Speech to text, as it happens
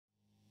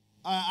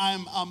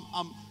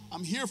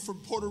I'm here from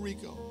Puerto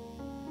Rico.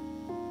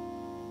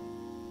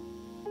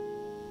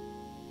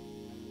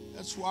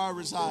 That's where I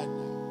reside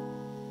now.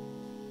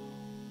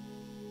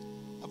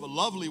 I have a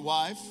lovely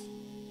wife.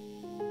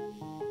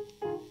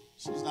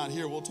 She's not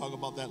here. We'll talk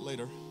about that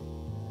later.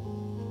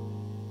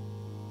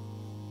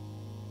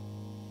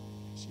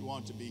 She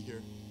wanted to be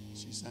here.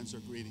 She sends her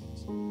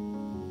greetings.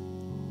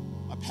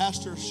 My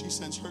pastor, she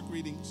sends her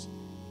greetings.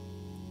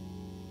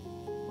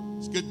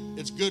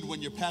 It's good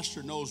when your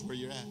pastor knows where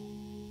you're at.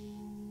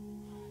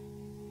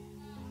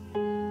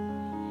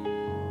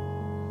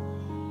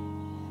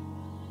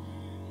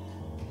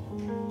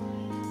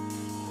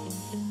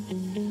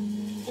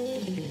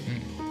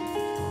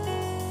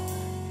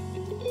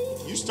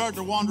 You start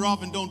to wander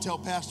off and don't tell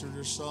pastor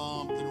there's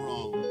something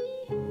wrong.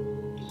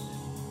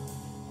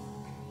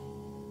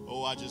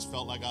 Oh, I just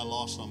felt like I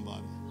lost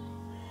somebody.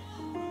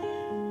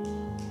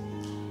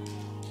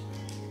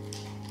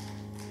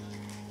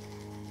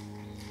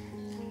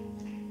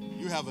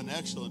 You have an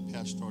excellent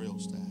pastoral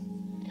staff.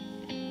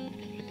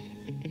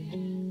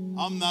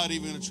 I'm not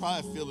even going to try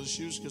to fill his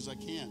shoes because I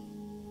can't.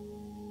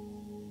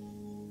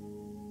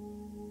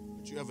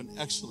 But you have an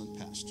excellent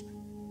pastor.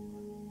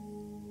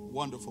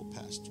 Wonderful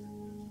pastor.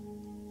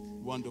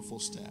 Wonderful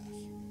staff.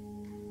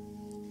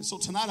 And so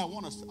tonight I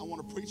want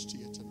to preach to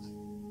you tonight.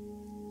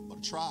 I'm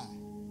going to try.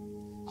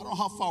 I don't know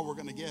how far we're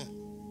going to get.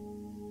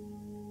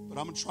 But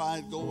I'm going to try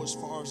and go as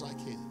far as I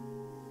can.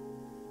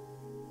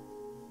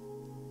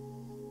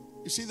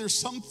 You see, there's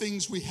some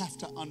things we have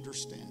to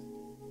understand.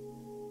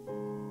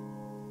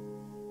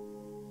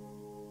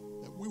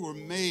 That we were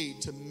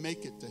made to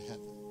make it to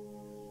heaven.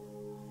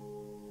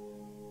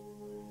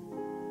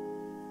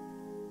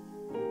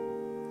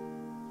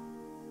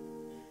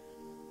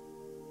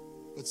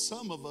 But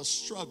some of us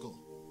struggle.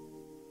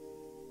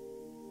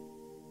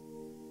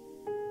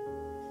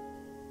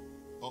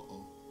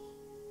 Uh-oh.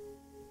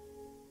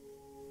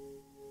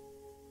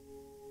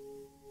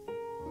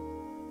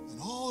 And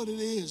all it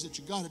is that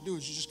you got to do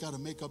is you just got to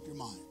make up your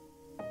mind.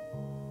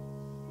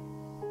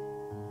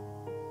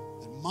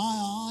 That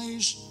my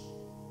eyes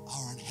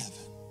are in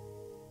heaven.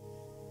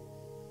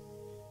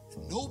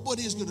 And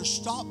nobody is going to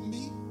stop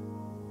me.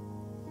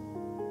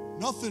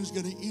 Nothing's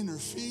going to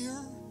interfere.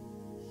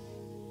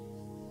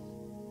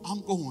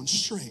 I'm going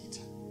straight.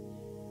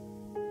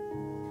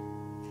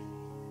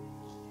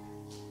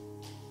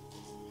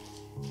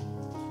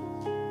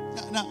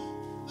 Now,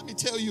 let me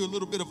tell you a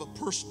little bit of a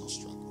personal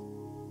struggle.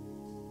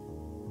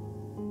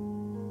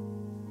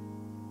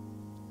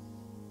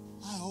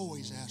 I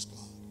always ask God,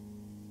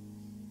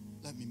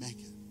 let me make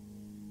it.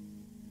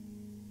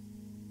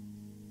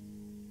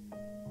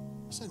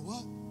 I said,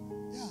 what?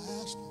 Yeah,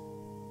 I asked him.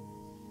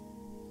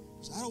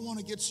 Because I don't want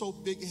to get so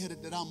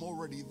big-headed that I'm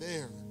already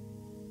there.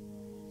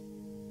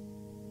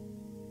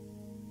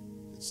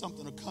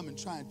 Something will come and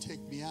try and take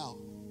me out.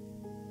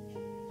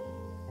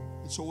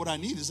 And so what I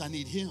need is I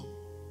need him.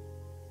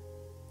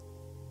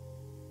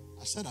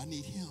 I said I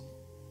need him.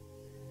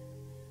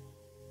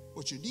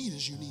 What you need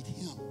is you need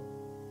him.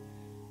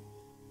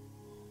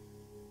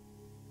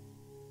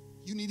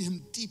 You need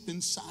him deep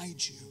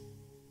inside you.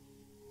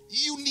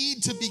 You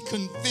need to be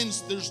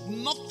convinced there's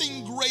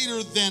nothing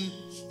greater than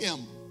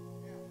him.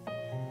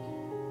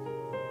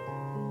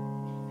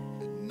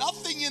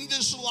 Nothing in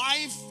this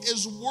life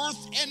is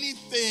worth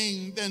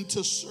anything than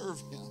to serve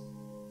him.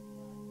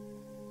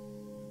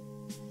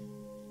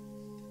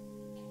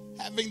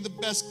 Having the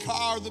best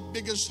car, the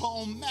biggest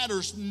home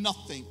matters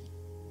nothing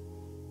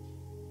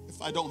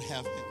if I don't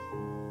have him.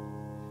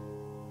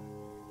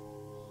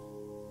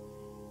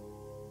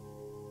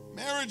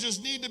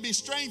 Marriages need to be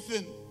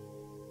strengthened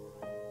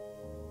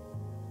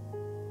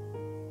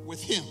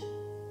with him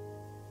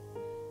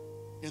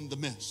in the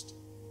midst.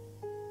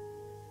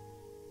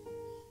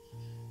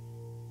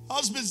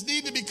 Husbands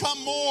need to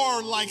become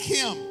more like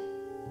him.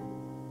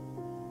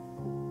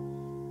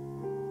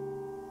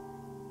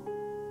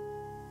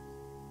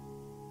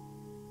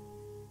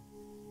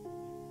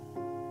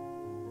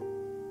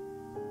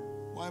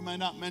 Why am I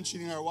not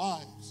mentioning our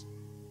wives?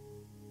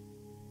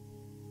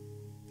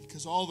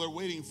 Because all they're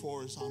waiting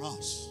for is on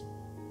us.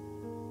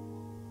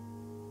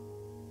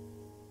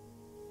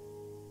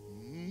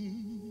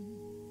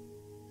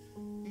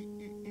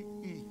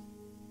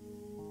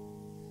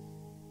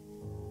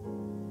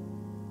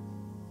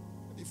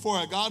 Before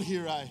I got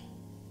here, I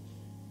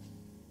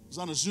was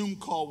on a Zoom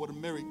call with a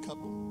married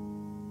couple.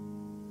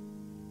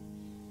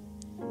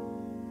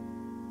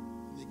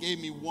 They gave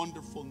me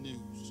wonderful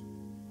news.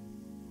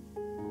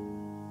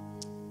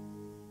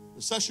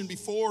 The session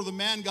before, the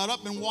man got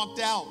up and walked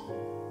out.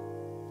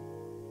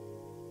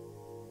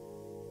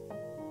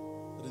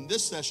 But in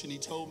this session, he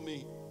told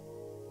me,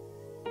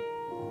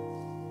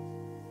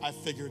 I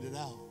figured it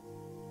out.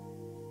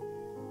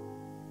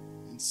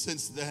 And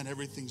since then,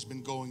 everything's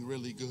been going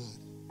really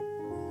good.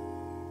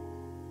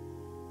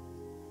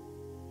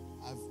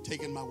 I've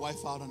taken my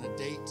wife out on a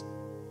date.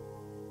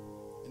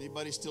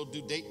 Anybody still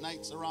do date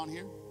nights around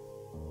here?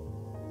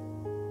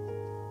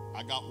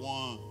 I got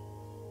one.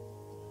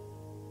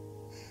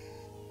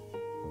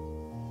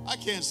 I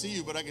can't see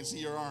you, but I can see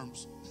your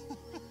arms.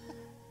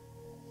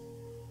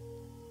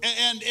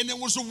 and it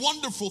was a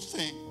wonderful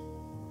thing.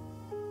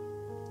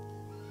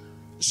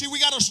 See, we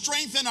got to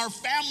strengthen our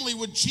family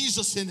with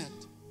Jesus in it.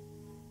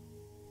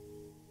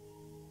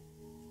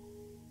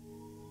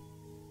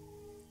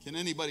 Can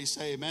anybody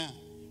say amen?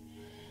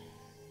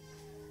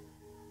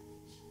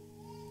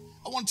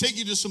 I want to take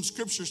you to some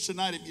scriptures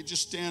tonight. If you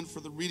just stand for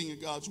the reading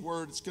of God's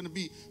word, it's going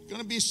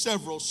to be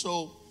several,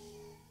 so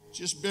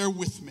just bear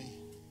with me.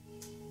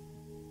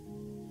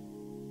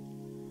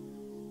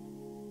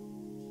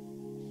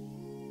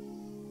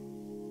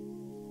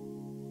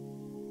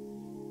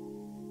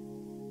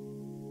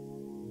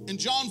 In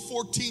John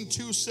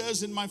 14:2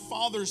 says, in my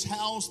Father's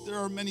house there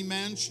are many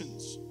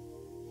mansions.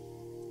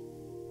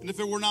 And if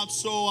it were not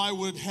so, I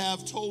would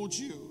have told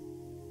you.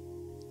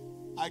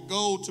 I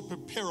go to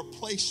prepare a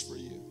place for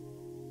you.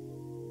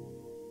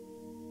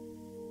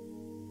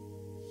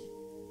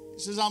 He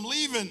says, I'm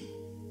leaving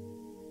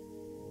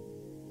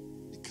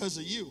because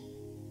of you.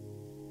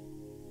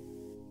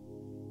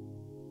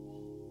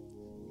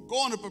 I'm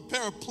going to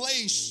prepare a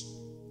place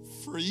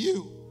for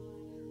you.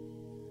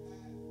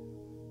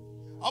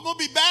 I'm going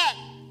to be back,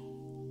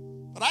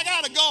 but I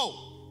got to go.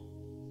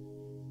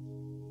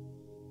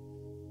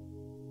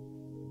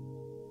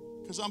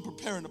 Because I'm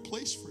preparing a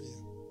place for you.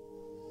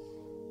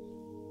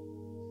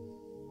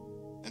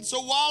 And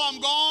so while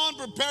I'm gone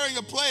preparing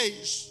a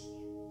place,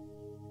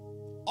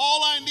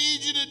 all I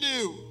need you to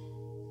do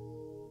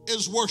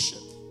is worship.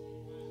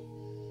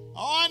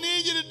 All I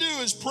need you to do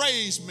is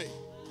praise me.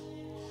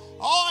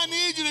 All I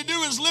need you to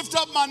do is lift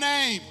up my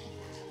name.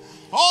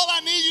 All I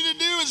need you to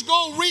do is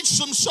go reach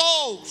some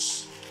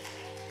souls.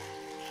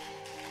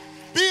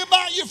 Be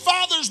about your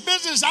Father's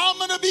business. I'm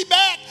going to be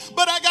back,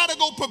 but I got to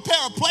go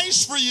prepare a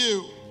place for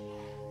you.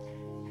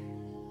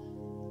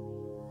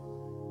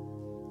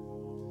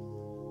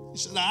 He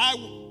said, I'm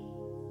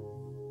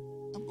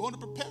going to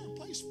prepare a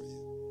place for you.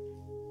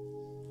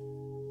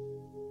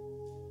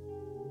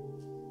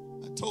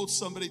 I told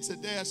somebody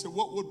today, I said,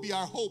 what would be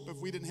our hope if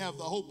we didn't have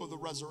the hope of the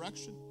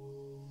resurrection?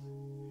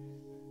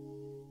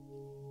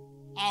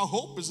 Our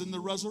hope is in the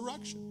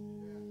resurrection.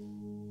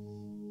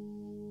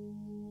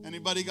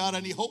 Anybody got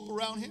any hope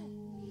around here?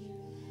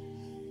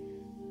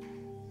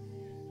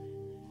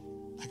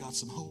 I got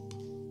some hope.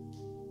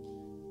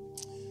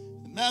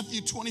 In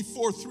Matthew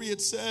 24:3 it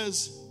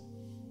says,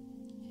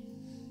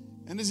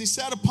 and as he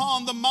sat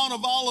upon the Mount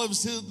of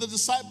Olives, the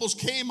disciples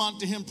came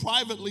unto him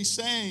privately,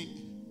 saying,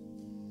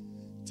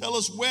 tell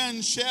us,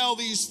 when shall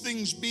these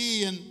things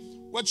be, and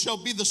what shall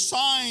be the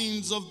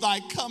signs of thy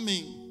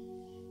coming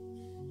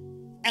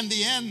and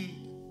the end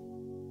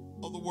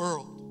of the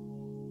world?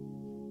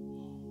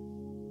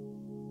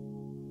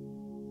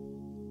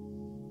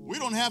 We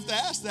don't have to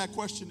ask that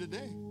question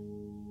today.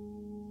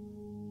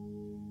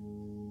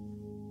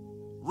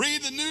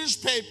 Read the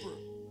newspaper.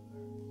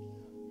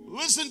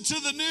 Listen to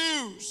the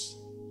news.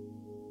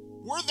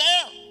 We're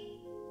there.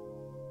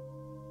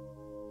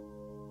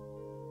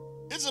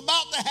 It's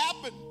about to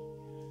happen.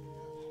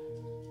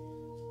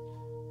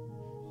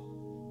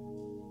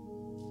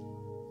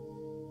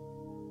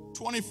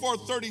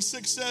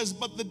 (24:36) says,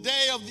 but the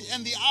day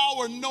and the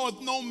hour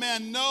knoweth no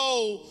man,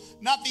 no,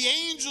 not the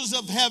angels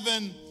of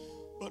heaven,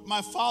 but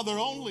my Father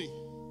only.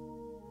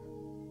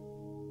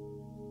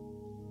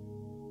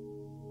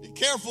 Be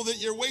careful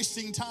that you're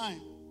wasting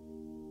time.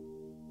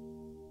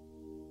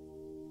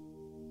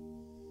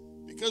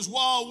 Because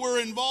while we're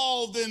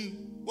involved in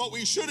what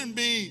we shouldn't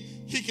be,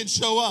 he can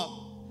show up.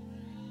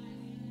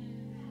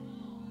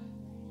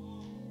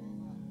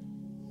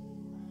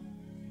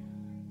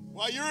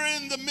 While you're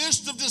in the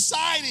midst of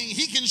deciding,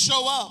 he can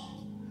show up.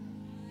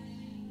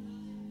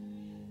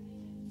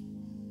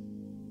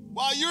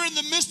 While you're in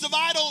the midst of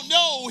I don't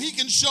know, he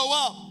can show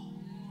up.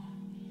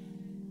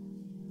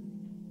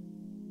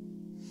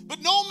 But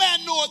no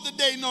man knoweth the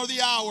day nor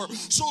the hour.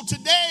 So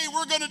today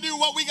we're going to do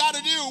what we got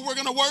to do. We're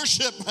going to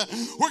worship.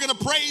 We're going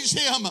to praise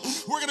him.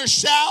 We're going to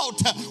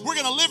shout. We're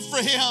going to live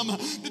for him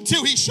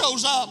until he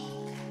shows up.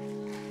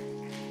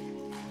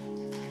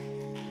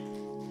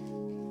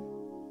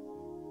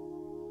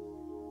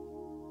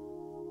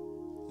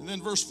 And then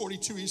verse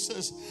 42, he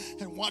says,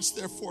 and watch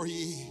therefore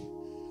ye,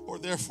 or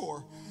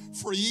therefore,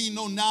 for ye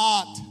know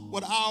not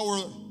what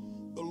hour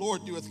the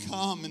Lord doeth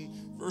come. And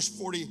verse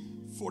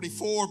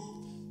 44,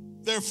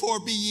 therefore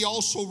be ye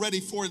also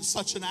ready, for in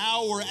such an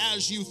hour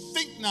as you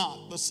think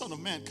not, the Son of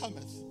Man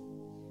cometh.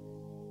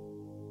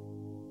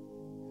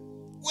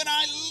 When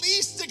I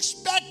least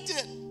expect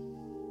it,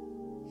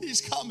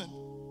 he's coming.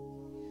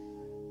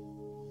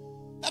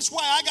 That's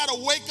why I got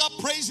to wake up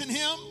praising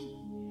him.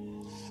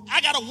 I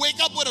got to wake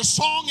up with a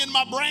song in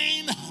my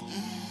brain.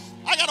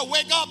 I got to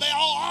wake up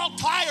all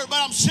tired,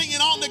 but I'm singing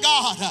on to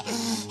God.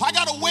 I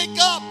got to wake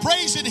up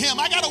praising him.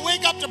 I got to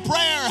wake up to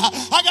prayer.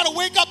 I got to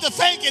wake up to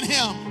thanking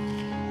him.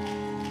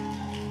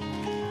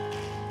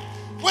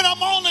 When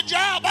I'm on the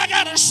job, I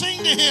got to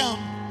sing to him.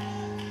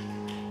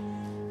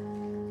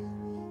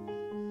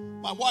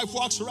 My wife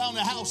walks around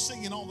the house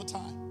singing all the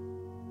time.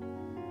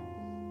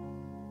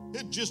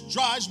 It just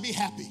drives me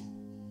happy.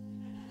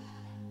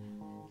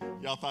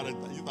 Y'all thought I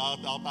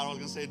was going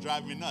to say it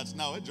drives me nuts.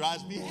 No, it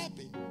drives me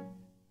happy.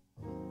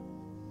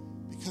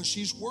 Because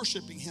she's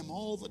worshiping him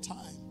all the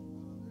time.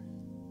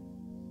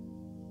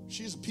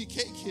 She's a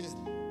PK kid.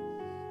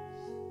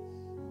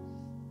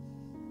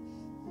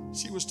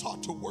 She was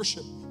taught to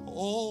worship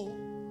all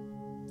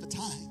the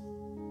time.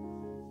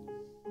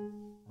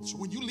 So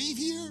when you leave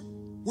here,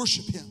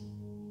 worship him.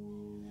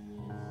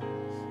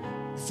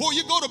 Before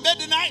you go to bed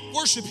tonight,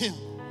 worship him.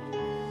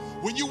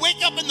 When you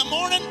wake up in the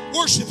morning,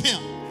 worship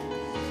him.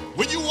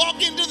 When you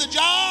walk in the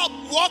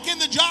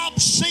job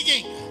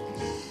singing.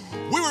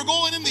 We were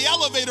going in the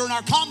elevator in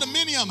our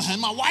condominium,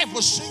 and my wife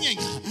was singing,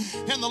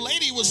 and the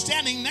lady was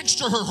standing next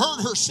to her,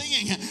 heard her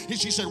singing, and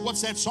she said,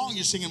 "What's that song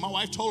you're singing?" My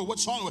wife told her what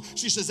song it was.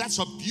 She says, "That's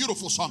a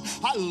beautiful song.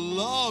 I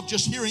love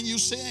just hearing you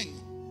sing."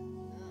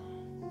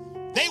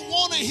 They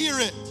want to hear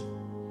it.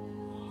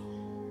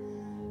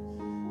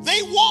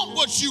 They want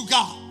what you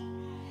got.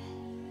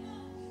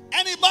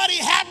 Anybody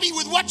happy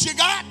with what you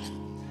got?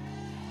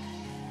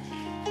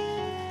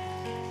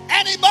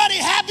 Anybody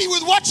happy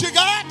with what you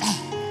got?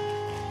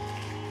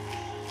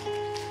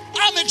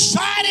 I'm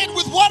excited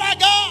with what I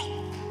got.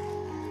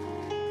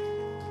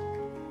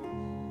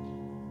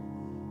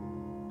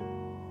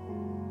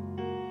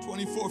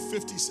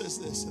 (24:50) says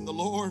this, "And the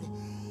Lord,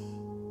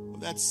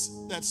 that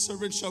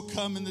servant shall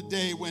come in the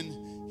day when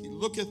he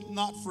looketh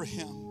not for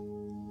him,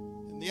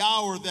 in the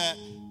hour that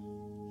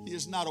he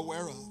is not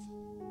aware of."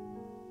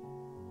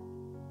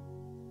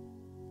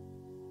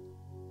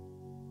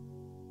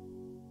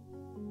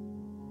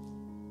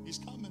 He's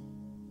coming.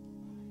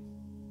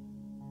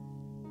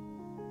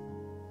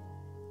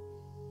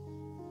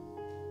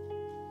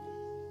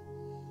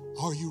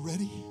 Are you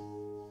ready?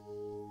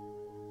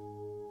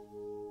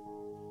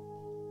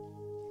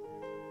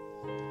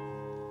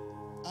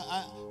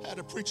 I had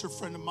a preacher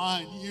friend of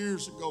mine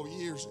years ago,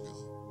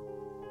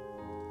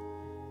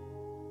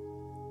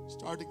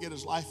 started to get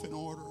his life in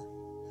order.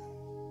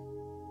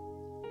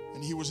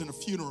 And he was in a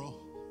funeral.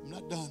 I'm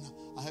not done.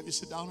 I'll have you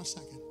sit down a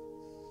second.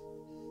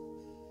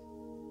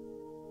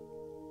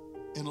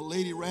 And a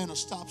lady ran a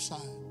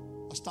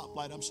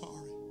stoplight,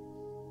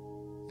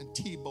 and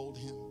T-boned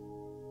him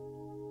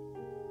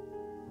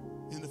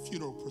in the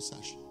funeral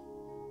procession.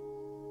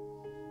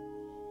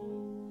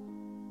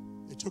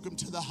 They took him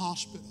to the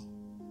hospital.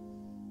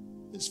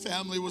 His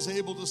family was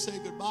able to say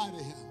goodbye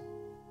to him.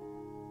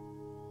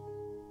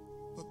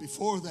 But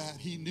before that,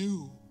 he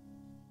knew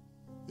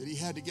that he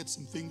had to get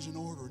some things in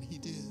order, and he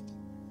did.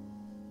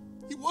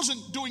 He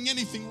wasn't doing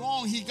anything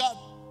wrong. He got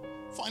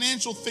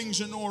financial things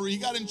in order. He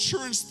got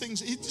insurance things.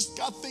 He just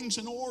got things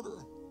in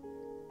order.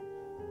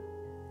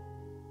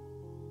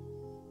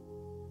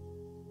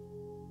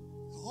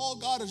 All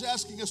God is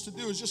asking us to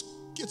do is just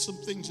get some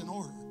things in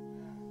order.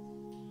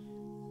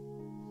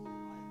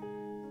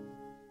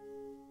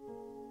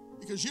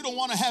 Because you don't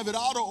want to have it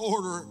out of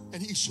order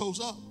and he shows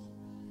up.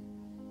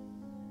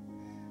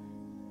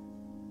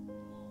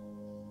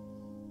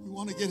 We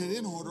want to get it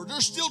in order.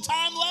 There's still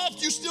time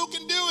left. You still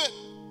can do it.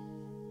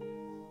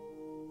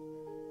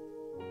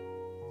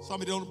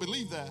 Somebody don't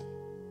believe that.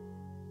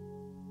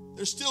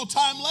 There's still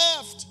time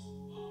left.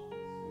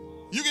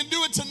 You can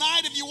do it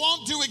tonight if you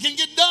want to. It can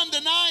get done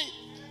tonight.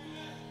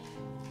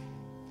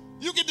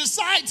 You can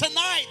decide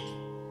tonight.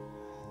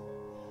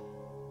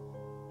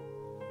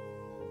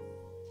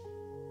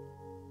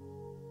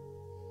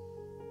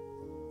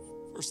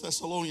 First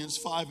Thessalonians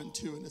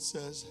 5:2, and it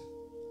says,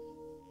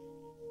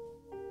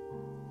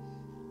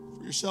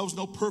 "For yourselves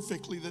know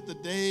perfectly that the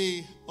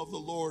day of the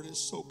Lord is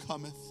so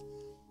cometh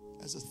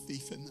as a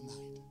thief in the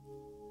night."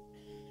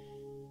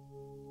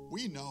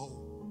 We know.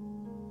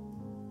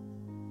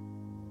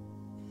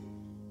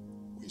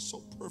 We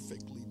so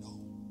perfectly know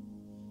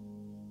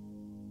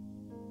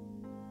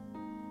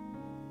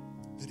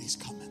that he's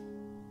coming.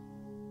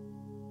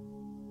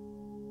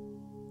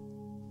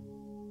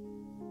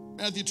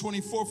 Matthew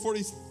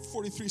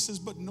 24:43 says,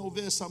 "But know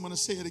this," I'm going to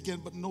say it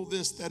again, "but know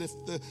this, that if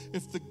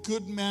the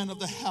good man of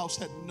the house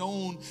had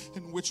known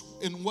in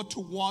what to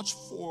watch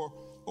for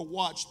or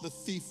watch, the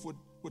thief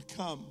would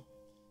come.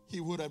 He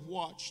would have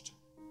watched.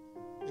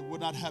 It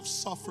would not have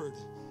suffered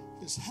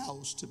his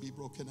house to be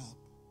broken up."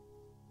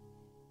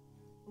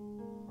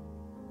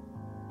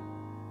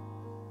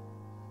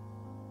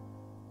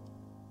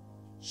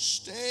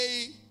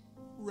 Stay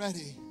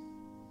ready.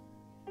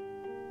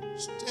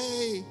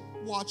 Stay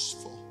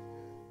watchful.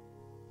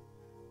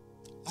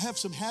 I have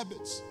some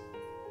habits.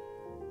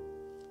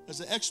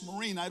 As an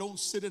ex-Marine, I don't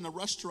sit in a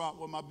restaurant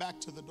with my back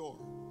to the door.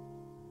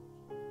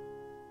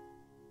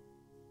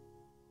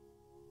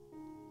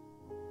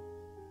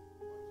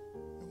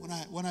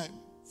 When I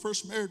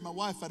first married my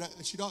wife,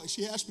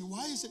 she asked me,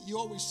 "Why is it you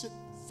always sit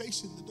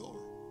facing the door?"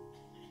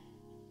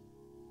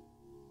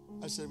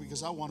 I said,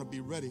 "Because I want to be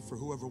ready for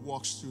whoever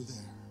walks through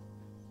there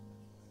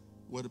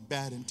with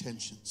bad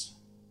intentions."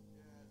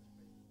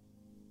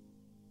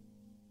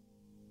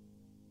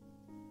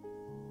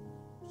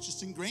 It's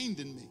just ingrained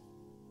in me.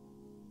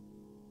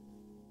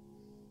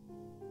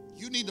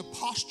 You need to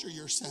posture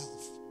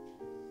yourself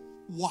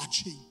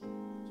watching.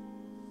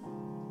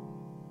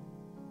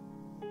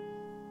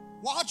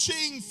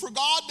 watching for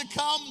God to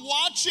come,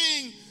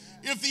 watching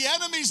if the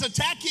enemy's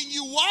attacking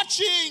you,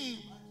 watching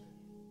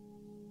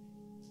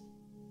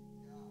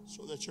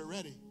so that you're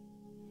ready.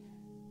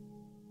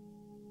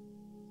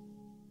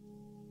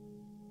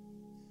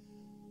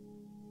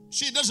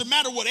 See, it doesn't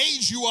matter what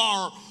age you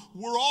are,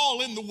 we're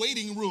all in the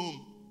waiting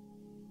room.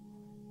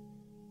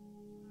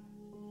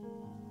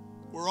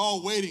 We're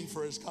all waiting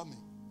for his coming.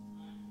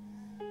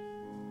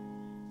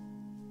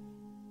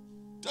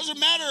 Doesn't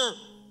matter.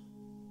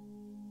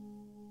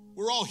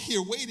 We're all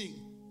here waiting.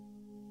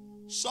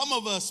 Some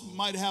of us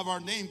might have our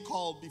name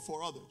called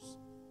before others.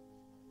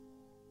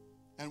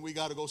 And we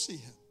got to go see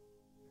him.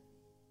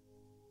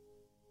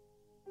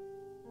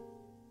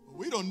 But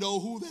we don't know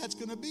who that's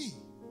going to be.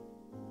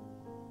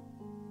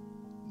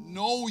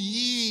 Know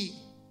ye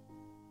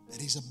that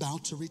he's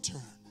about to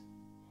return.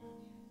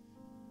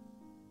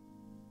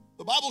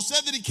 The Bible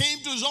said that he came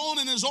to his own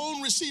and his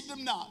own received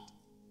him not.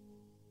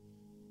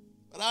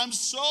 But I'm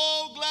so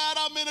glad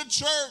I'm in a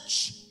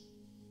church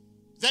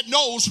that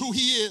knows who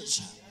he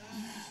is.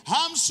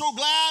 I'm so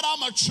glad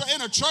I'm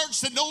in a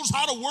church that knows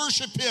how to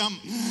worship him.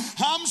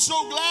 I'm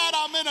so glad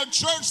I'm in a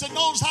church that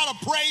knows how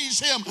to praise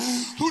him,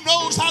 who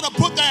knows how to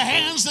put their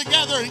hands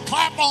together and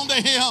clap onto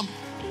him.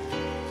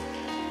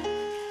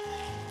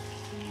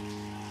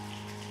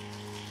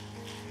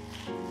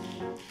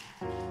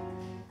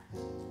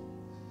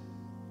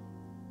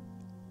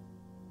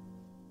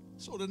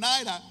 So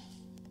tonight, I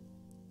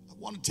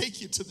want to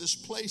take you to this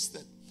place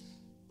that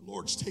the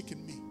Lord's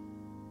taken me.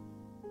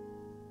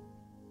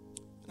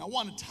 And I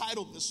want to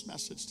title this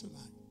message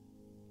tonight,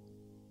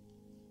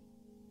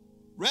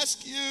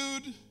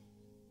 Rescued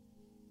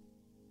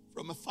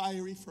from a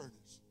Fiery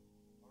Furnace.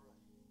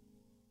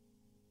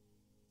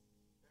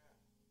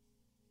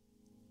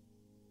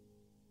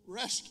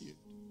 Rescued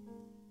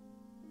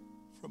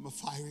from a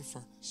fiery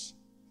furnace.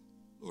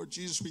 Lord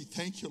Jesus, we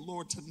thank you,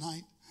 Lord,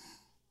 tonight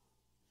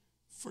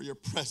for your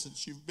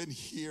presence. You've been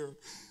here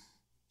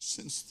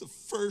since the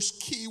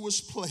first key was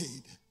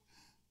played.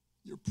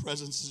 Your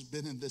presence has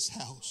been in this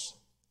house.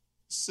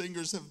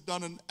 Singers have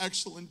done an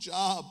excellent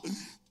job,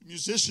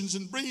 musicians,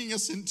 in bringing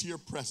us into your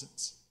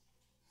presence.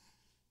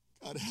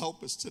 God,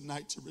 help us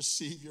tonight to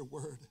receive your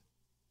word.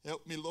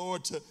 Help me,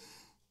 Lord, to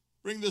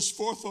bring this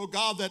forth, oh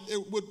God, that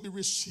it would be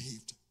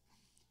received.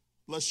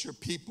 Bless your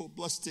people,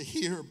 bless the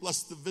hearer,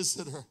 bless the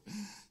visitor.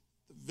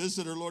 The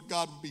visitor, Lord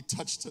God, will be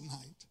touched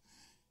tonight.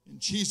 In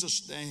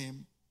Jesus'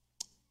 name,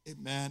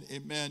 amen,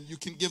 amen. You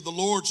can give the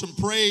Lord some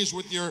praise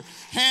with your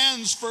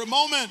hands for a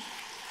moment.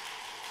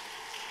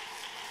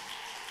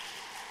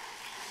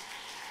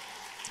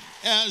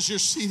 As you're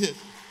seated,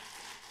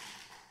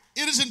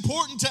 it is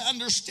important to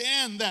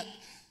understand that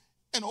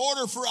in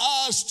order for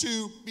us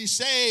to be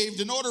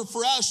saved, in order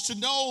for us to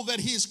know that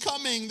he's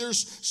coming,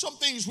 there's some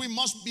things we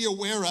must be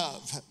aware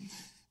of.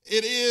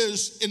 It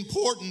is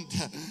important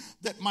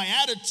that my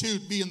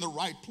attitude be in the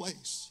right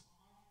place,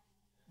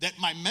 that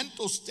my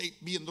mental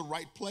state be in the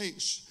right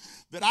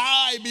place, that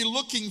I be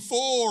looking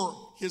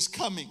for his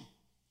coming.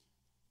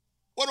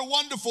 What a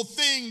wonderful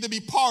thing to be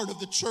part of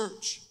the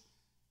church.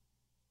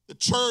 The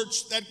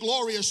church, that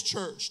glorious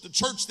church, the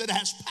church that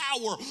has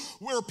power.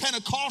 We're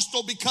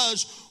Pentecostal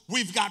because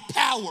we've got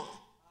power.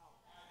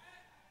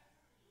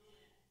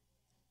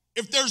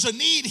 If there's a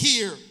need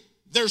here,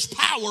 there's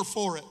power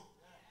for it.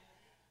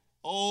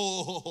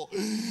 Oh,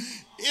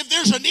 if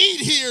there's a need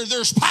here,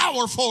 there's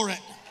power for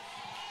it.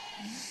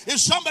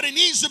 If somebody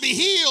needs to be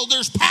healed,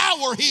 there's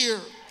power here.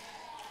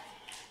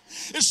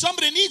 If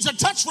somebody needs a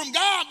touch from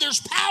God,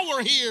 there's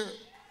power here.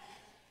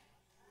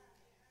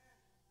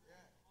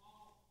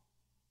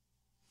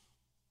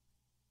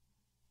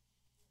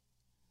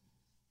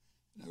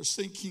 I was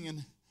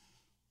thinking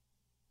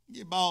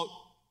about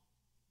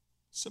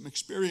some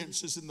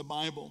experiences in the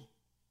Bible.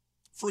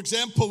 For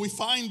example, we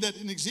find that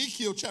in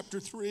Ezekiel chapter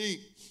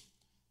 3,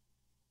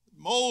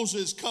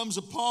 Moses comes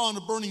upon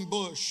a burning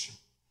bush.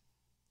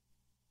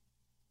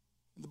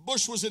 The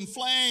bush was in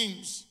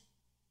flames,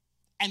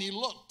 and he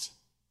looked.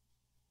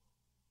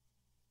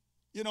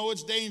 You know,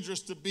 it's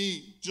dangerous to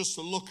be just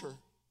a looker.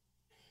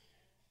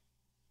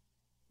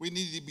 We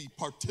need to be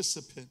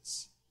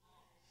participants.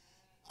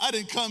 I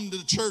didn't come to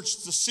the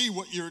church to see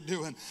what you're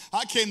doing.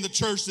 I came to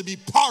church to be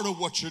part of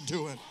what you're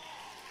doing.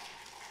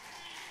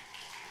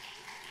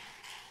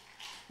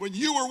 When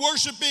you were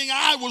worshiping,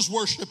 I was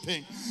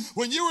worshiping.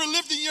 When you were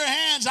lifting your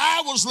hands,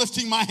 I was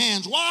lifting my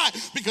hands. Why?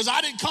 Because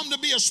I didn't come to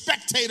be a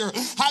spectator.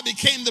 I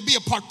became to be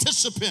a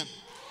participant.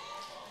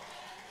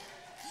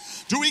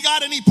 Do we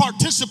got any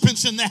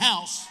participants in the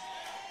house?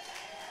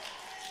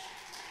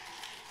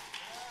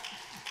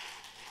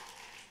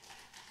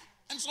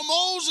 And so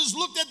Moses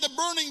looked at the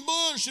burning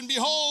bush, and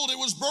behold, it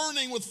was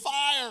burning with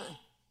fire.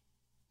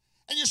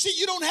 And you see,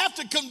 you don't have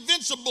to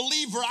convince a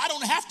believer. I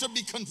don't have to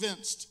be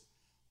convinced.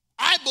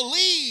 I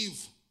believe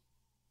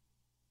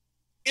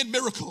in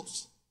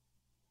miracles.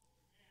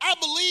 I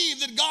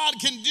believe that God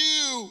can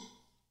do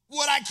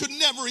what I could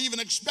never even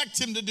expect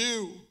him to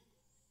do.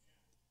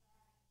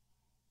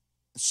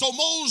 So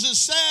Moses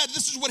said,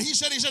 this is what he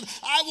said. He said,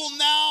 I will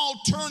now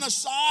turn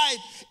aside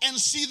and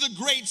see the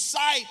great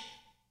sight,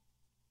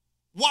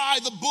 why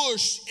the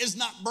bush is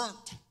not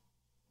burnt.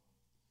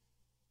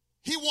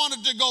 He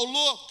wanted to go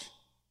look.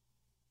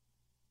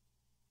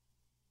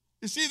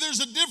 You see, there's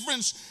a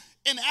difference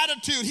in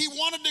attitude. He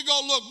wanted to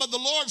go look, but the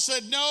Lord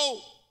said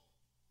no.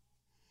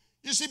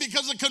 You see,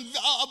 because a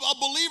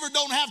believer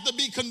don't have to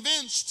be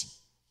convinced.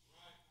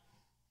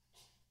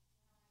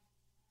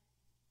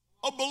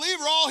 A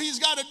believer, all he's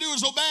got to do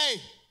is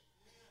obey.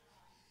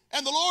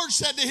 And the Lord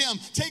said to him,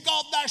 take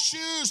off thy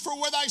shoes, for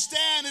where thy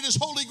stand, it is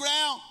holy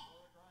ground.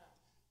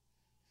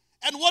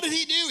 And what did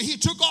he do? He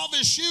took off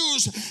his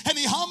shoes and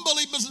he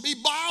humbly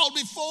bowed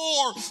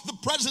before the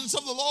presence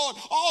of the Lord.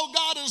 All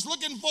God is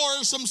looking for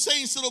is some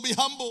saints that will be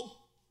humble.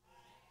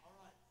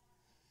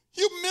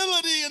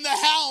 Humility in the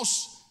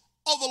house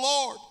of the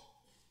Lord.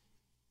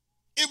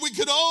 If we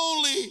could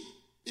only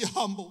be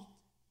humble.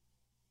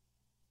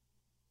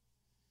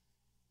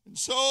 And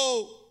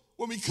so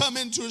when we come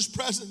into his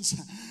presence,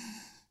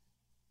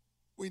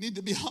 we need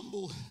to be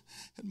humble.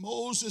 And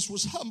Moses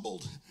was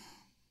humbled.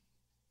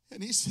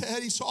 And he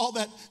said, he saw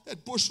that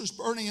bush was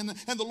burning, and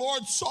the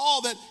Lord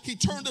saw that he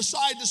turned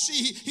aside to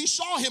see. He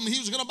saw him. He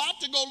was about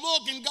to go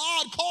look, and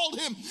God called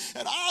him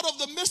and out of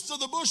the midst of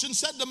the bush and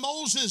said to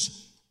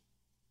Moses,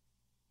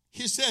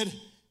 he said,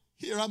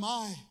 here am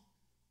I.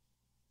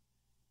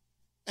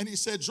 And he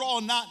said,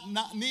 draw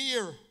not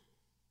near,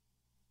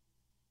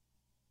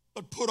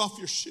 but put off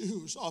your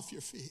shoes off your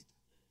feet.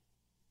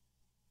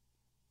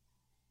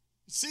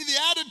 See, the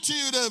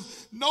attitude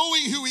of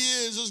knowing who he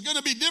is going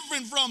to be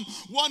different from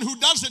one who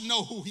doesn't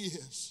know who he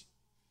is.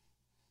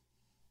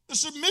 The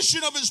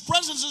submission of his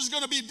presence is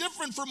going to be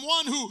different from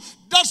one who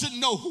doesn't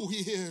know who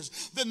he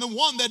is than the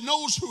one that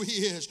knows who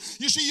he is.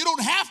 You see, you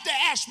don't have to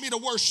ask me to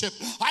worship.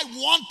 I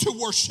want to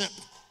worship.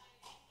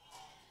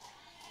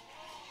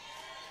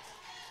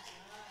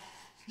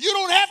 You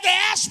don't have to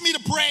ask me to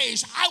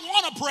praise. I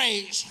want to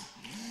praise.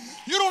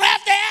 You don't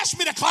have to ask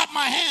me to clap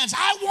my hands.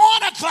 I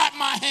want to clap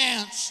my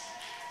hands.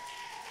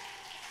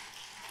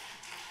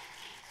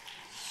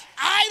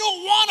 I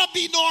don't want to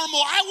be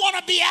normal. I want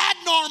to be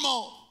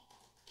abnormal.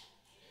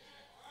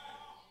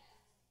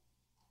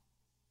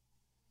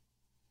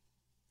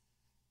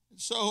 And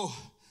so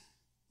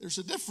there's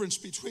a difference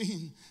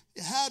between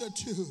the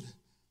attitude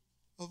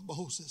of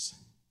Moses.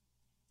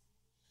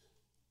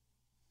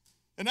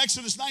 In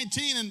Exodus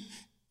 19 and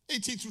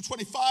 18 through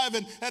 25,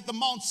 and at the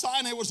Mount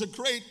Sinai was at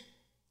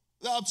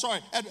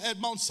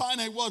Mount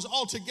Sinai was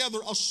altogether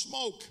a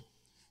smoke.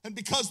 And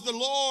because the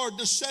Lord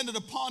descended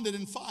upon it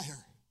in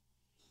fire.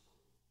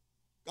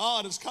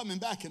 God is coming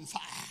back in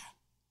fire.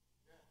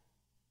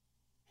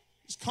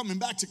 He's coming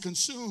back to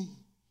consume.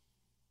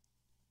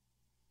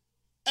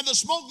 And the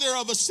smoke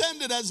thereof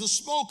ascended as the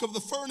smoke of the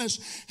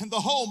furnace, and the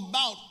whole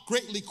mount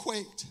greatly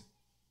quaked.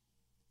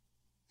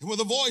 And when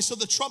the voice of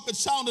the trumpet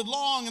sounded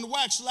long and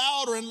waxed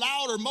louder and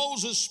louder,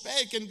 Moses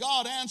spake, and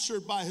God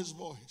answered by his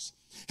voice.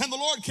 And the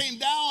Lord came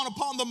down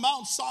upon the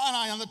Mount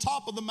Sinai on the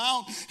top of the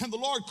mount, and the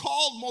Lord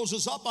called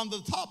Moses up on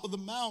the top of the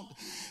mount,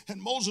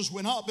 and Moses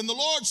went up. And the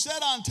Lord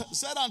said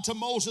unto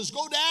Moses,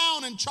 go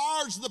down and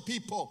charge the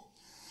people,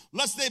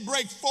 lest they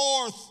break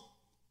forth,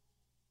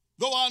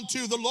 go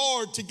unto the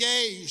Lord to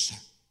gaze,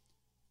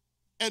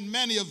 and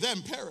many of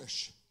them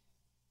perish.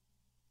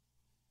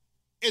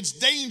 It's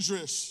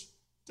dangerous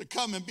to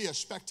come and be a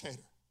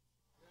spectator.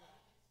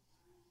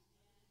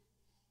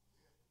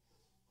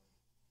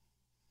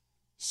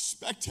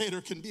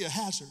 Spectator can be a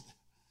hazard.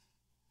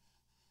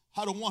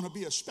 I don't want to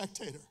be a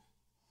spectator.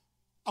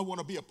 I want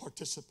to be a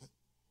participant.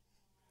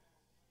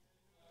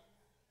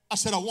 I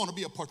said I want to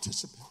be a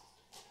participant.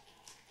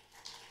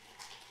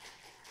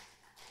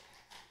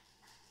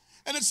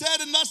 And it said,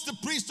 and thus the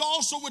priests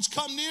also which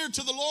come near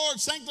to the Lord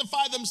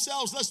sanctify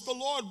themselves, lest the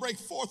Lord break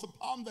forth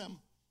upon them.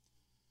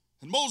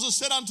 And Moses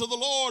said unto the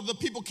Lord, the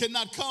people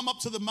cannot come up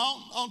to the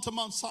mount, unto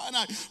Mount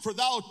Sinai, for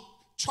thou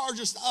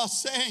chargest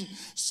us, saying,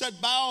 set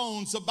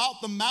bounds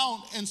about the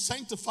mount and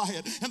sanctify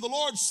it. And the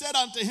Lord said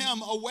unto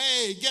him,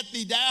 away, get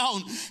thee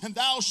down, and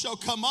thou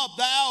shalt come up,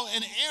 thou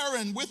and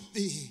Aaron with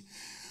thee.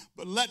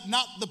 But let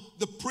not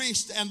the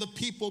priest and the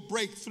people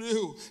break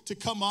through to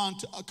come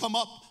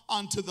up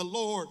unto the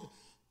Lord,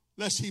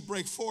 lest he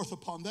break forth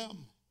upon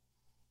them.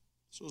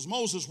 So as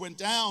Moses went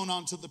down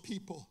unto the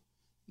people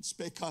and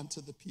spake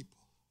unto the people.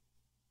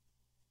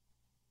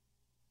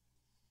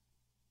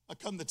 I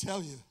come to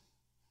tell you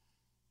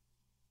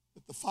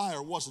that the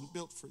fire wasn't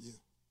built for you.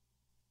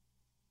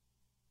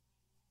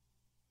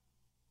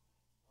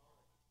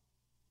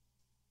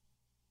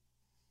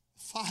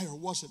 The fire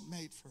wasn't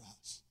made for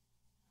us.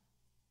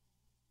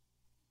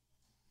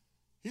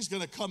 He's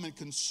going to come and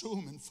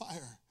consume in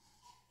fire.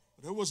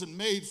 But it wasn't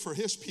made for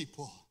his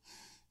people.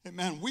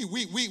 Amen. We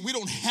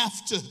don't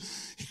have to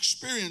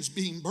experience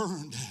being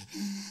burned.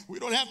 We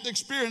don't have to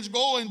experience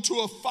going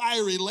to a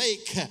fiery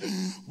lake.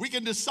 We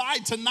can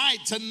decide tonight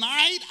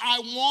I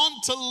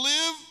want to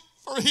live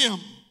for him.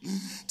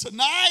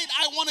 Tonight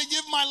I want to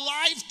give my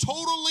life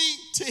totally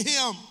to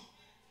him.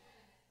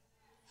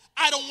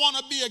 I don't want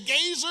to be a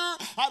gazer.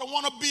 I don't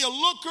want to be a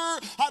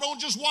looker. I don't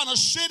just want to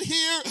sit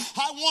here.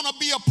 I want to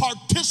be a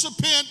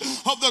participant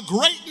of the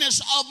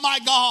greatness of my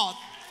God.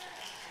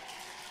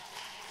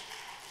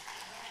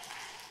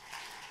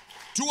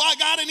 Do I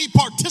got any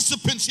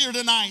participants here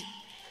tonight?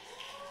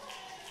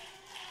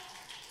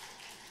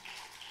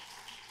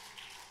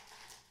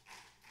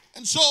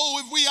 And so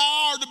if we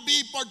are to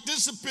be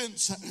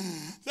participants,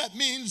 that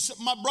means,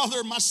 my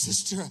brother, my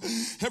sister,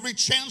 every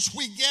chance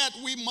we get,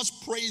 we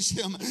must praise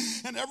him.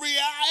 And every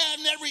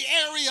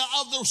area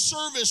of the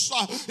service,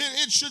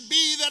 it should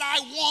be that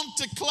I want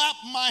to clap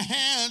my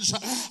hands.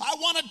 I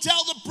want to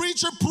tell the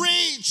preacher,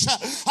 preach.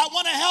 I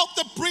want to help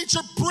the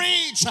preacher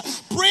preach.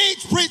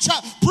 Preach, preacher,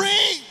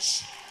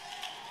 preach.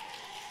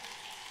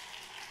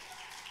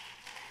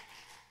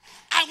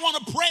 I want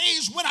to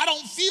praise when I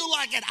don't feel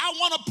like it. I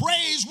want to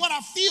praise when I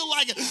feel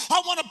like it.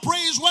 I want to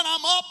praise when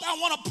I'm up. I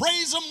want to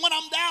praise him when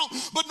I'm down.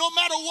 But no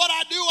matter what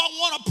I do, I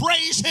want to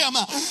praise him.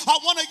 I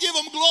want to give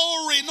him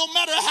glory no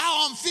matter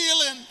how I'm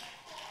feeling.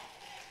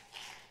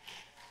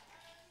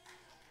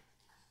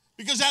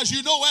 Because as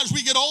you know, as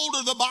we get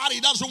older, the body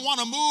doesn't want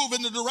to move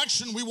in the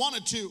direction we want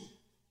it to.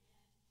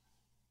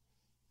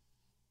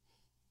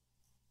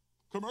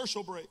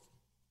 Commercial break.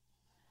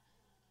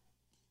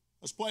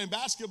 I was playing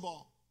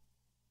basketball.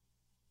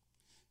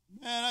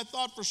 Man, I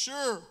thought for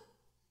sure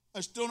I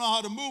still know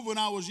how to move when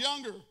I was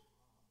younger.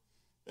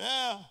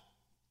 Yeah,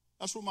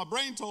 that's what my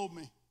brain told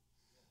me.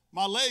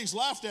 My legs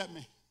laughed at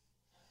me.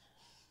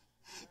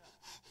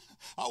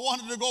 I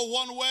wanted to go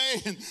one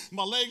way, and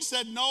my legs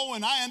said no,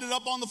 and I ended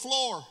up on the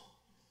floor.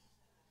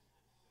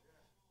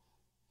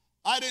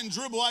 I didn't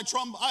dribble, I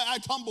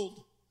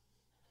tumbled.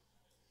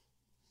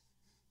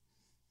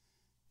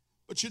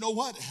 But you know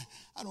what?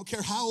 I don't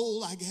care how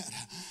old I get.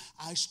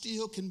 I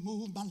still can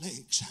move my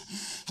legs.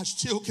 I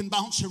still can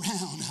bounce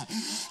around.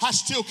 I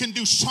still can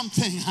do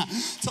something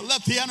to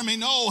let the enemy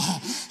know,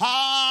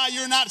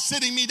 you're not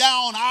sitting me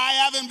down. I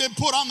haven't been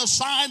put on the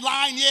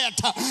sideline yet.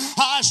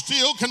 I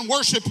still can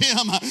worship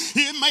him.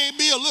 It may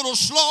be a little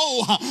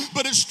slow,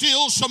 but it's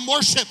still some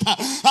worship.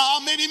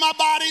 Maybe my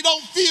body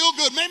don't feel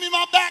good. Maybe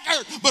my back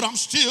hurt, but I'm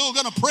still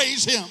going to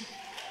praise him.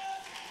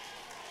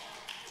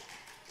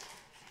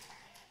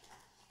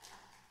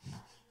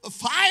 The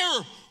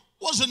fire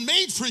wasn't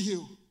made for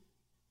you.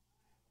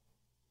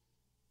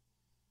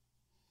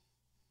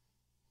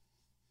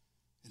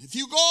 And if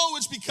you go,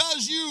 it's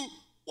because you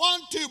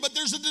want to, but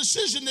there's a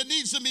decision that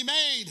needs to be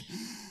made.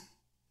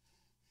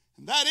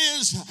 And that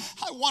is,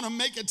 I want to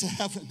make it to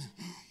heaven.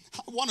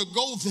 I want to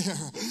go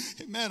there.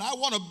 Amen. I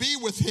want to be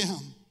with him.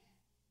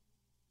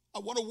 I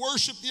want to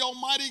worship the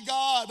Almighty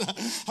God.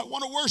 I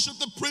want to worship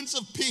the Prince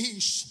of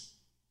Peace.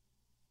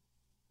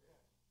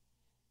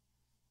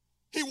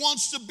 He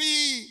wants to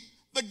be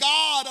the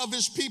God of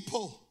his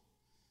people.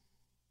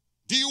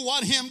 Do you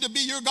want him to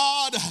be your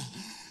God?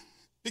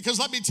 Because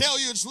let me tell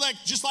you, it's like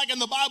just like in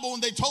the Bible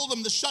when they told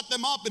him to shut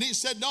them up, and he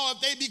said, no,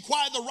 if they be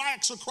quiet, the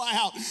rocks will cry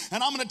out.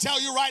 And I'm going to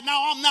tell you right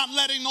now, I'm not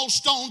letting no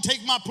stone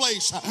take my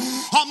place.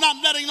 I'm not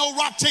letting no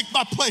rock take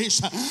my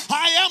place.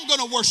 I am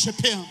going to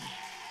worship him.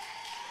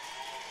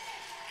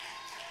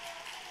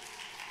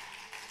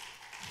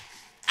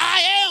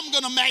 I am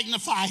going to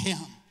magnify him.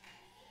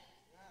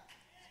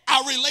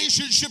 Our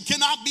relationship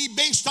cannot be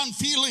based on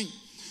feeling.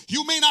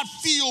 You may not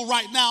feel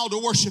right now to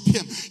worship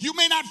him. You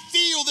may not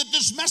feel that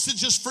this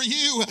message is for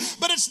you,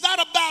 but it's not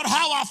about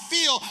how I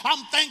feel.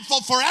 I'm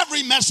thankful for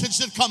every message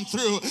that comes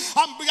through.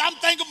 I'm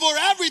thankful for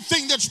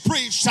everything that's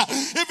preached.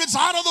 If it's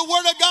out of the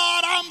Word of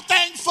God, I'm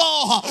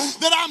thankful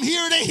that I'm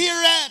here to hear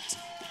it.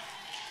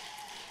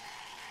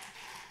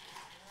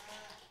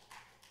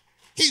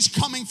 He's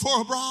coming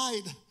for a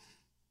bride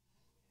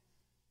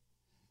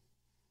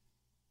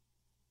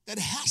that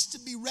has to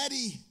be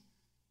ready.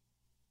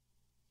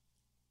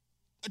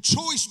 A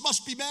choice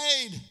must be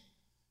made,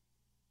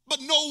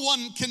 but no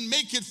one can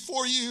make it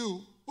for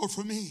you or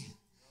for me.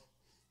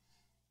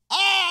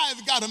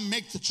 I've got to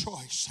make the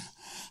choice.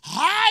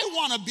 I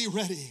want to be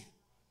ready.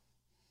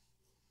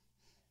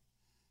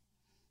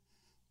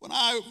 When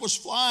I was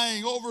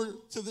flying over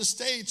to the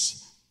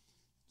States, I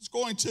was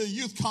going to a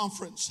youth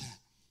conference,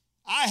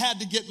 I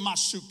had to get my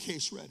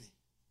suitcase ready.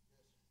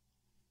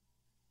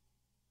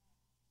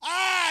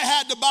 I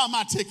had to buy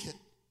my ticket.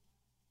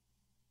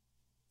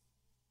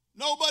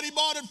 Nobody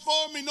bought it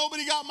for me.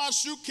 Nobody got my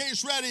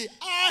suitcase ready.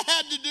 I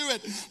had to do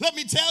it. Let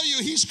me tell you,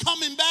 he's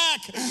coming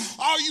back.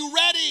 Are you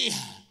ready?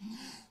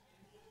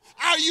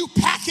 Are you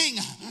packing?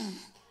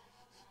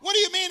 What do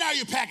you mean, are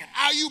you packing?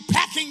 Are you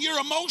packing your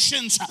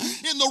emotions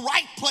in the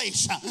right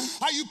place?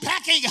 Are you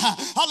packing,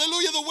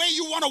 hallelujah, the way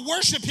you want to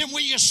worship him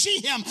when you see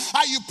him?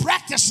 Are you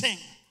practicing?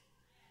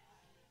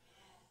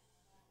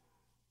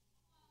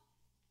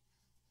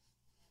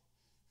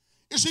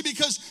 You see,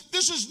 because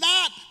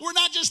we're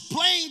not just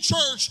playing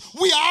church,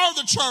 we are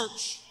the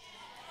church.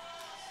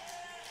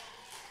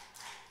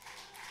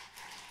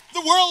 The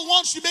world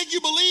wants to make you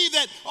believe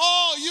that,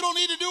 oh, you don't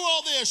need to do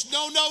all this.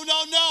 No.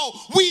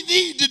 We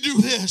need to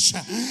do this. this.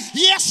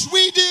 Yes,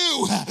 we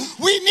do.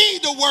 We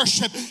need to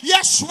worship.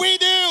 Yes, we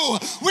do.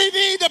 We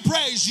need to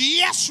praise.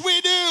 Yes,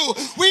 we do.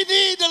 We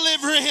need to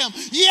live for him.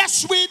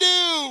 Yes, we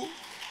do.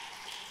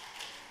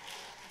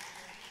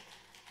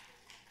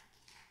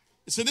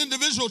 It's an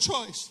individual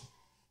choice.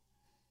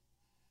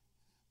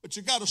 But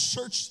you got to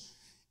search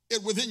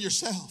it within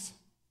yourself.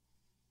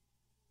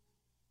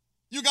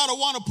 You got to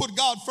want to put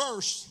God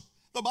first.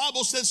 The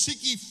Bible says, seek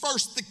ye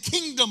first the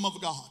kingdom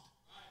of God.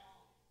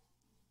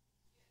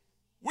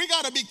 We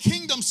got to be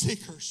kingdom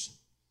seekers.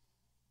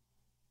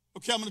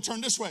 Okay, I'm going to turn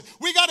this way.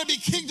 We got to be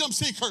kingdom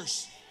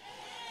seekers.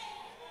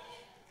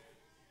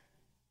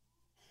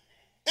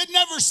 It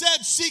never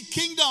said seek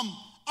kingdom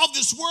of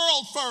this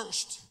world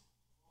first.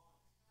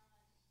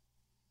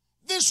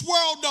 This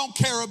world don't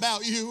care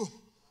about you.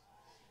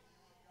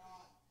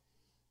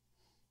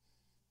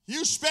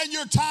 You spend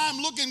your time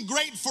looking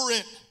great for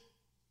it,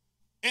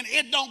 and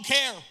it don't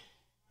care.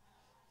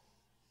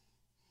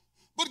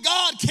 But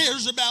God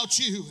cares about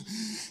you.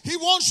 He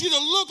wants you to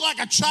look like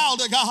a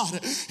child of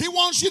God. He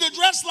wants you to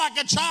dress like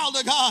a child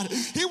of God.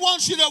 He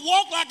wants you to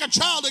walk like a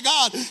child of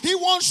God. He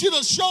wants you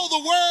to show the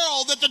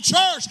world that the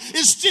church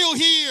is still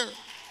here.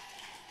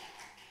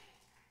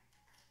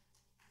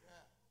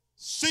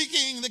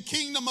 Seeking the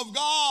kingdom of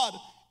God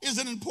is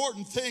an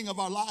important thing of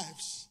our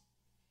lives.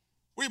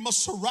 We must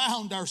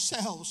surround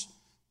ourselves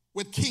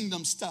with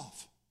kingdom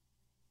stuff.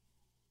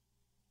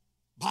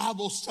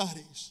 Bible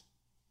studies,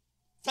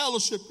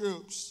 fellowship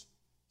groups,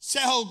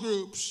 cell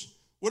groups,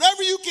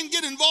 whatever you can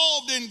get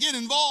involved in, get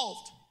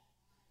involved.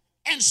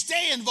 And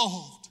stay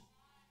involved.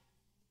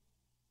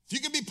 If you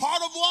can be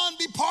part of one,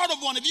 be part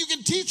of one. If you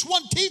can teach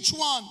one, teach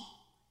one.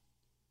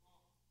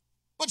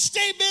 But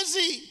stay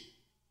busy.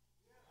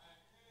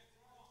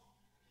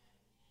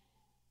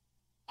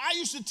 I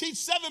used to teach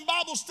 7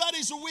 Bible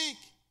studies a week.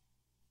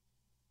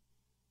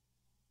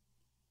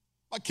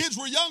 My kids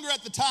were younger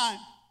at the time.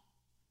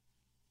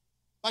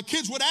 My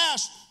kids would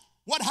ask,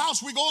 what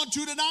house we going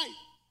to tonight?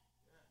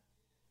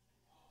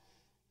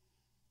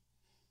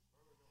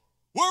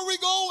 Where are we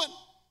going?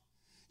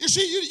 You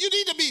see, you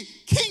need to be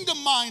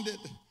kingdom-minded.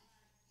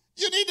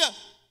 You need to,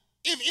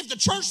 if the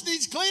church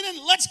needs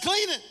cleaning, let's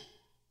clean it.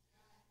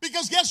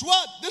 Because guess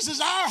what? This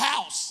is our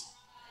house.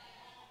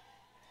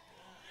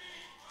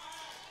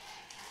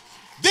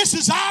 This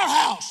is our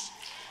house.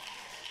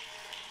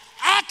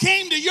 I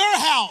came to your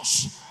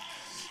house.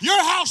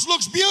 Your house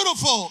looks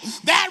beautiful.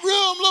 That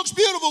room looks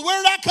beautiful.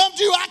 Where did I come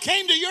to? I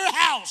came to your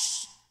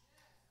house.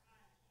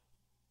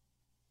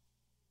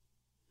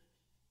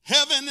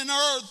 Heaven and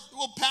earth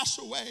will pass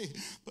away,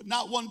 but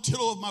not one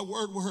tittle of my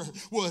word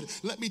would.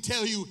 Let me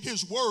tell you,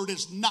 his word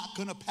is not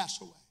going to pass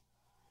away.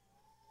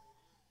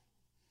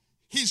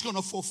 He's going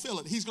to fulfill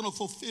it. He's going to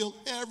fulfill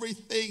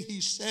everything he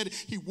said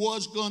he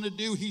was going to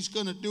do. He's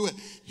going to do it.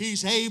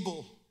 He's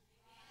able.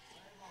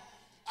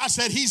 I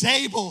said he's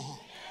able.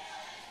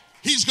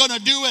 He's going to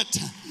do it.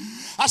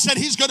 I said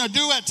he's going to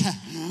do it.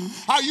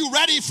 Are you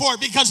ready for it?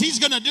 Because he's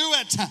going to do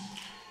it.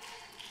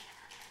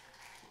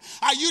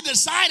 Are you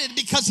decided?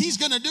 Because he's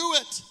going to do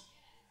it.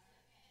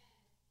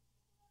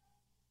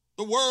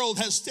 The world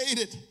has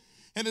stated,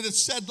 and it has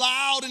said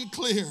loud and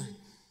clear,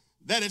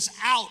 that it's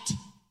out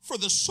for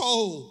the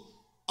soul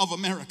of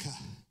America.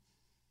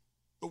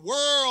 The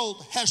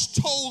world has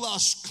told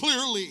us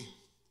clearly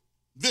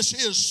this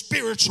is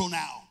spiritual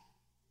now.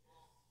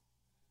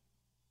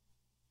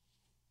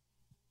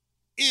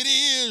 It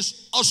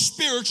is a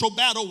spiritual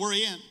battle we're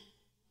in.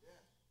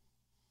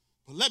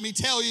 But let me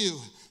tell you,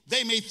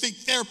 they may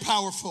think they're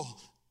powerful.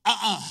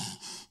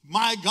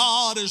 My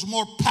God is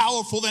more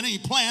powerful than any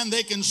plan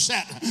they can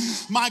set.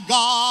 My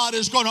God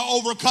is going to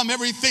overcome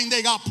everything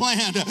they got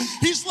planned.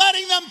 He's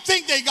letting them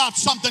think they got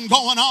something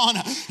going on.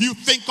 You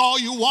think all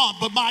you want,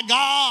 but my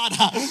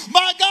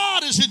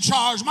God is in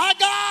charge. My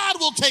God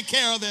will take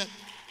care of it.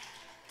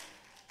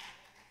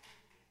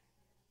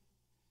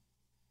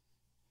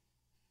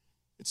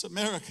 It's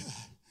America.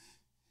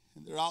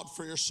 And they're out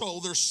for your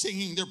soul. They're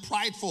singing. They're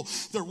prideful.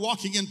 They're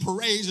walking in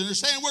parades. And they're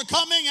saying, we're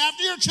coming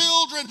after your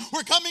children.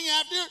 We're coming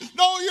after your...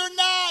 No, you're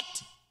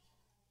not.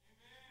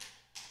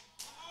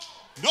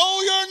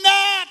 No, you're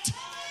not.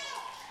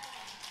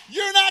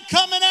 You're not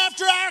coming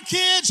after our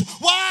kids.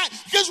 Why?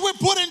 Because we're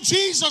putting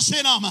Jesus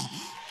in them.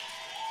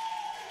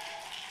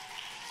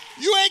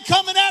 You ain't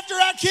coming after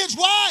our kids.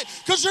 Why?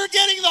 Because they're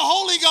getting the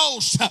Holy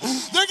Ghost.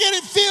 They're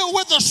getting filled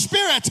with the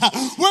Spirit.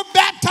 We're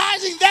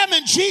baptizing them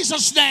in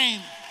Jesus' name.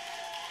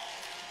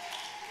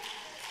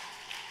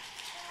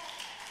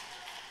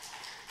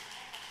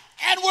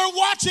 And we're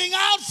watching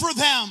out for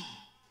them.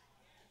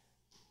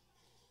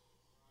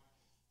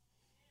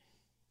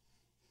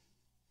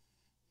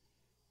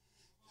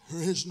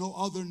 There is no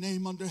other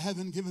name under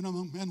heaven given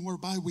among men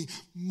whereby we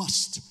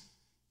must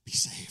be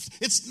saved.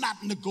 It's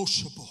not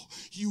negotiable.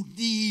 You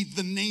need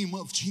the name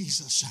of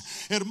Jesus.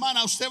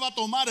 Hermana, usted va a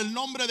tomar el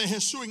nombre de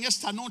Jesús en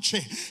esta noche.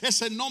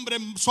 Ese nombre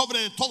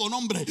sobre todo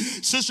nombre.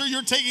 Sister,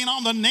 you're taking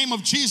on the name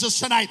of Jesus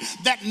tonight.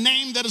 That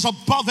name that is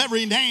above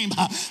every name.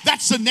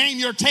 That's the name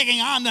you're taking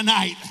on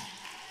tonight.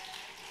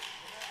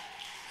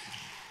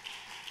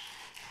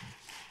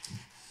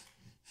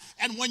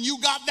 And when you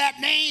got that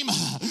name,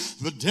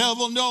 the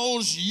devil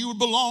knows you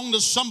belong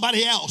to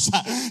somebody else.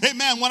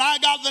 Amen. When I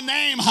got the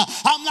name,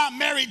 I'm not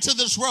married to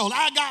this world.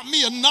 I got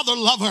me another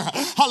lover.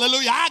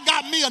 Hallelujah. I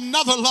got me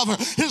another lover.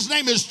 His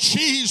name is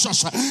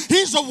Jesus.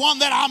 He's the one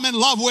that I'm in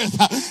love with.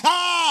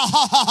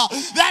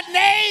 That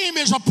name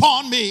is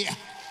upon me.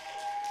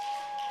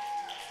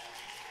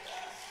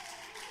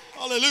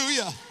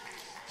 Hallelujah.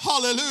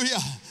 Hallelujah.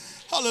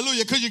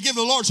 Hallelujah. Could you give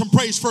the Lord some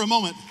praise for a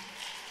moment?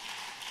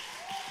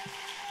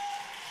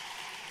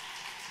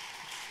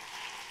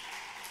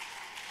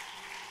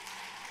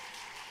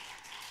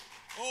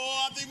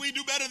 Oh, I think we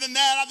do better than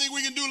that. I think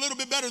we can do a little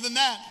bit better than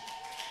that.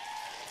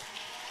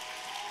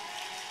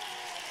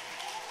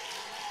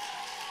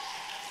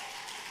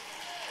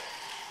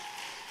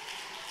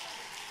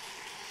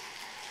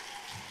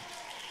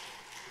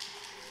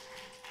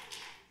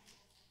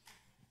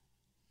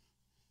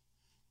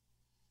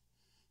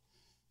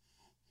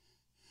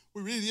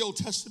 We read the Old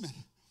Testament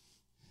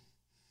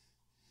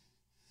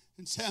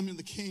and Samuel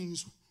the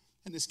kings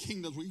and his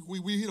kingdoms. We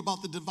read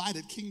about the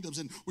divided kingdoms,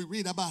 and we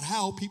read about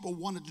how people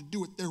wanted to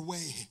do it their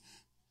way.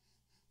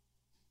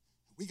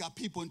 We got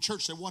people in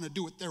church that want to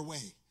do it their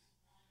way.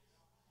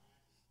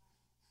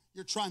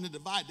 You're trying to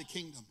divide the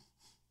kingdom.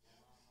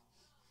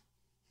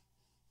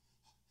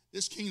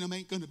 This kingdom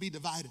ain't going to be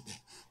divided.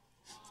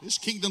 This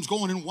kingdom's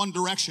going in one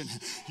direction.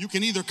 You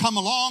can either come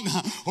along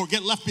or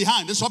get left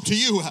behind. It's up to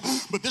you.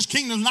 But this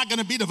kingdom's not going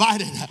to be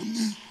divided.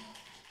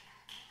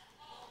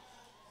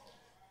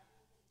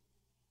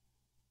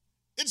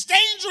 It's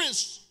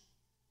dangerous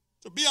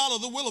to be out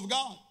of the will of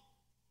God.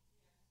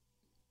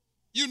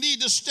 You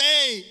need to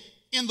stay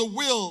in the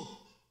will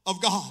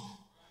of God.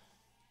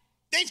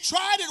 They've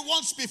tried it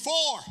once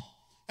before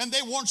and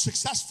they weren't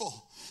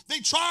successful. They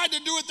tried to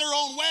do it their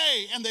own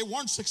way and they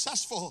weren't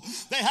successful.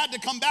 They had to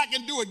come back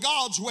and do it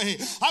God's way.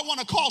 I want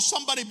to call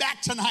somebody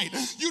back tonight.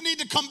 You need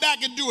to come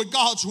back and do it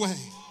God's way.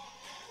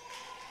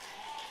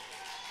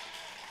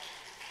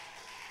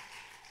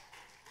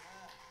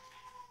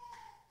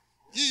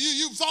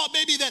 You thought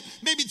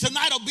maybe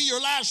tonight will be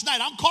your last night.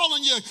 I'm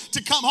calling you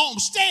to come home.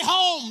 Stay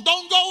home.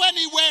 Don't go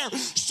anywhere.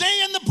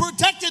 Stay in the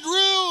protected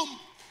room.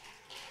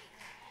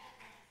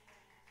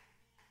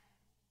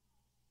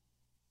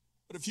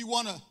 But if you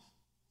want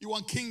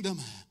kingdom,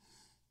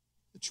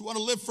 that you want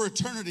to live for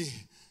eternity,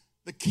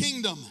 the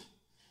kingdom,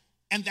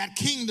 and that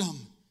kingdom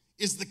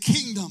is the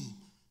kingdom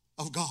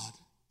of God.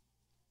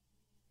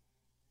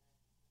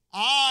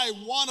 I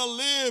want to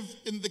live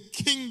in the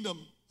kingdom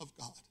of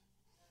God.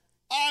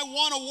 I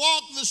want to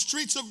walk the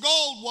streets of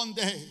gold one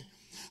day.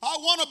 I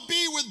want to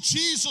be with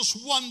Jesus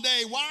one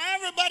day. While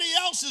everybody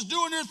else is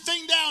doing their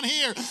thing down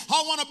here,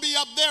 I want to be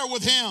up there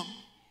with him.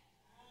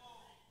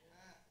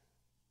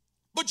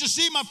 But you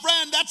see, my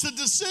friend, that's a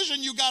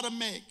decision you got to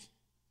make.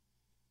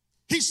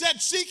 He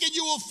said, seek and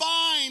you will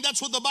find.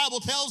 That's what the Bible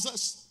tells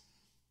us.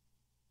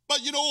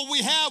 But you know what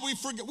we have?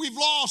 We've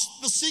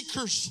lost the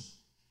seekers.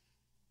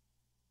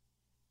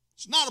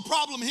 It's not a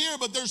problem here,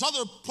 but there's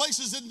other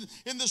places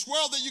in this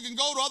world that you can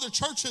go to, other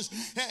churches,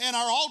 and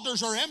our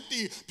altars are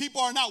empty. People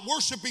are not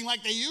worshiping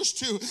like they used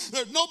to.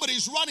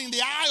 Nobody's running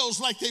the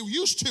aisles like they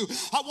used to.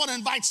 I want to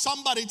invite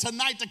somebody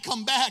tonight to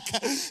come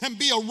back and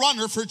be a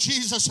runner for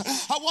Jesus.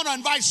 I want to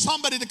invite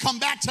somebody to come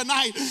back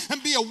tonight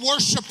and be a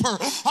worshiper.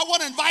 I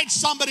want to invite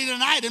somebody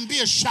tonight and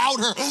be a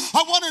shouter.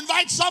 I want to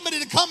invite somebody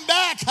to come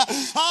back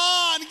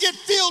and get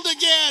filled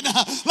again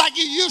like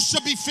you used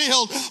to be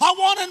filled. I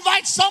want to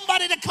invite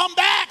somebody to come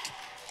back.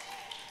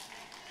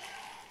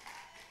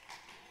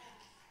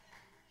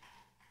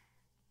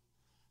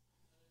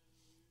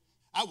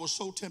 I was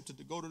so tempted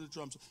to go to the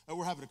drums.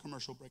 We're having a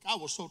commercial break. I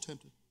was so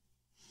tempted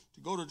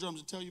to go to the drums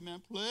and tell you,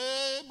 man,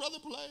 play, brother,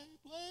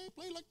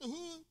 play like the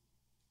hood.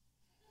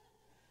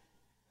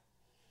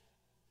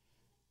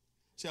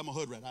 See, I'm a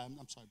hood rat.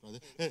 I'm sorry, brother.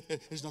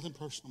 It's nothing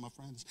personal, my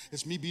friends.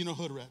 It's me being a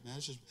hood rat, man.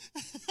 It's just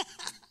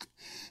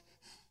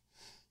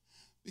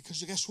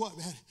because guess what,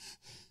 man?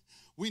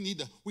 We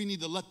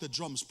need to let the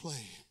drums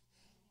play.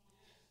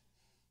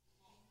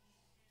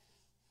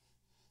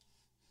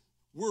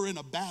 We're in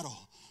a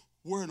battle.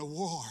 We're in a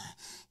war.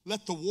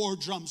 Let the war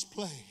drums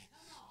play.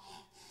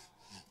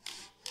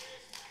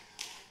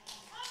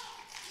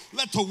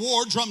 Let the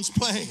war drums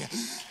play.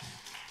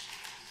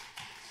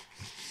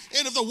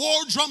 And if the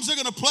war drums are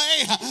going to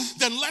play,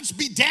 then let's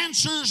be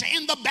dancers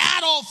in the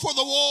battle for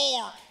the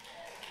war.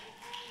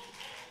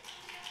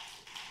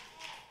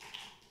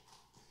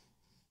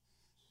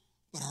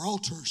 But our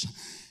altars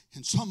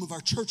in some of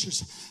our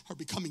churches are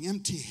becoming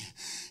empty.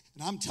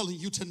 And I'm telling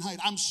you tonight,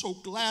 I'm so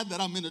glad that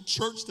I'm in a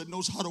church that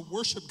knows how to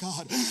worship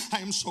God. I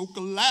am so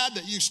glad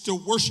that you still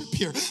worship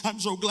here. I'm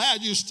so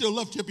glad you still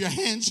lift up your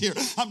hands here.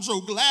 I'm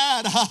so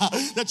glad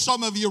that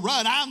some of you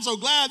run. I'm so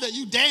glad that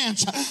you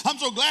dance. I'm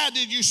so glad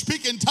that you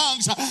speak in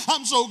tongues.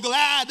 I'm so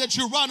glad that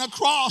you run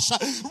across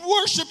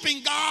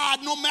worshiping God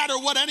no matter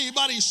what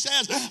anybody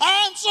says.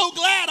 I'm so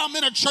glad I'm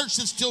in a church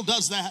that still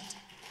does that.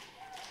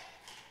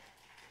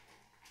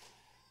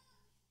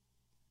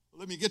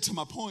 Let me get to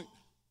my point.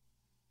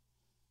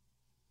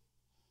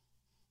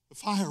 The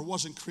fire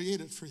wasn't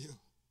created for you.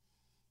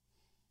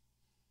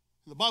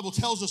 And the Bible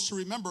tells us to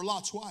remember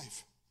Lot's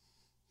wife.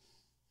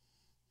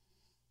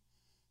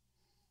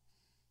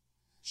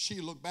 She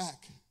looked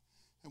back,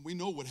 and we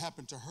know what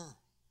happened to her.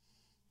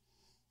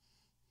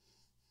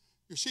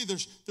 You see,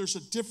 there's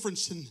a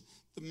difference in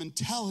the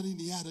mentality and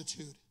the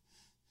attitude.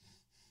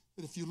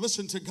 That if you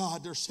listen to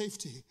God, there's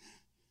safety.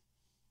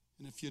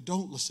 And if you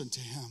don't listen to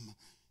him,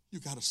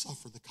 you got to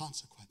suffer the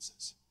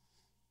consequences.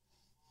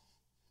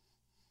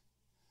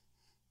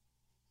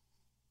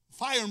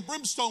 Fire and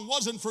brimstone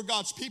wasn't for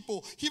God's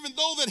people, even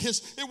though that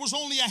it was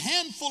only a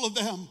handful of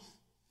them.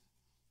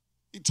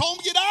 He told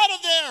them, get out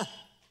of there.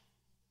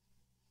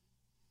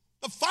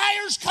 The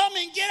fire's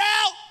coming, get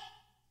out.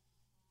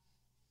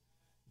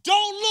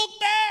 Don't look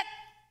back.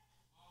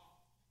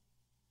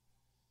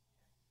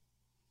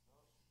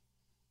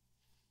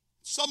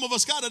 Some of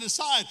us got to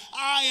decide,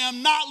 I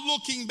am not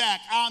looking back.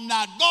 I'm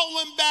not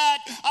going back.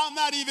 I'm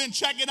not even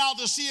checking out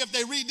to see if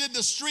they redid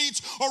the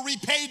streets or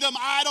repaid them.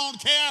 I don't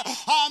care.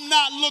 I'm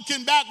not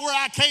looking back where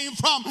I came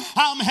from.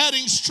 I'm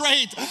heading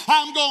straight.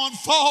 I'm going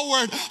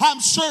forward. I'm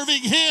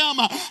serving him.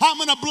 I'm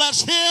going to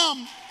bless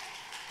him.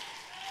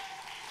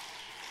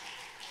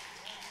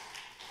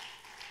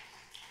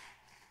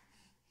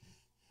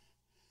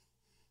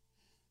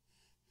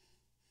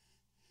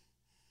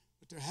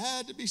 But there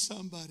had to be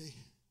somebody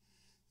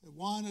that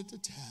wanted to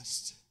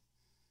test.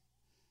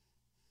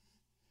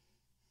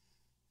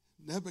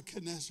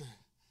 Nebuchadnezzar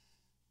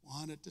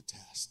wanted to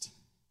test.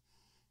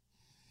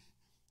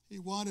 He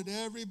wanted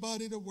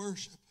everybody to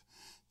worship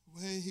the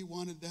way he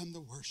wanted them to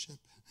worship.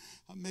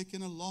 I'm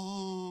making a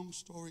long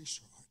story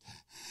short.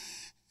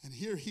 And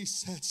here he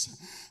sits,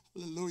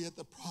 hallelujah, at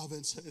the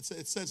province.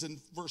 It says in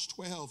verse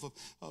 12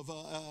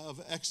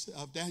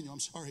 of Daniel,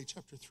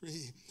 chapter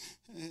 3.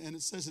 And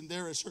it says, and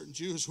there are certain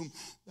Jews whom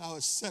thou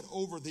hast set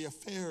over the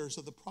affairs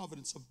of the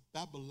province of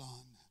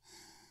Babylon.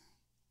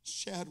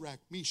 Shadrach,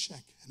 Meshach,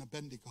 and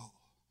Abednego.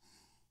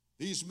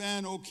 These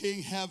men, O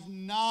king, have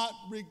not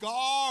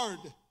regard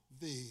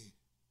thee.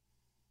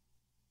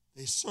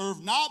 They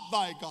serve not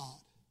thy God,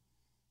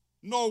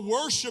 nor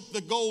worship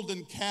the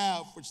golden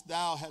calf which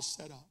thou hast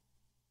set up.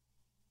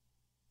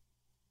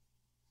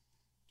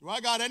 Do I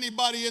got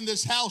anybody in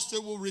this house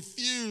that will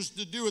refuse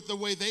to do it the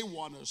way they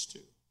want us to?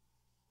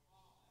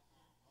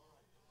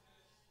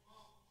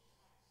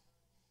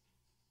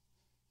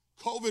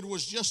 COVID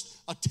was just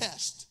a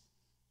test.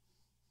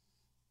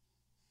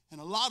 And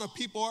a lot of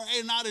people are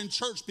not in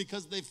church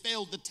because they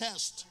failed the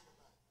test.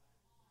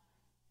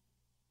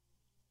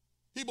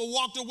 People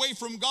walked away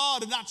from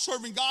God and not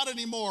serving God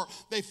anymore.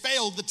 They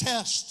failed the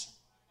test.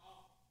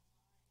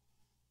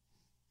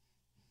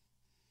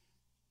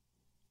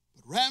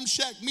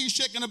 Ramshak,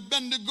 Meshach, and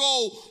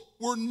Abednego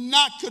were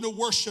not going to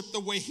worship the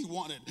way he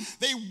wanted.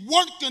 They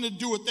weren't going to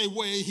do it the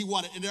way he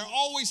wanted. And there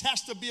always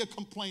has to be a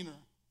complainer.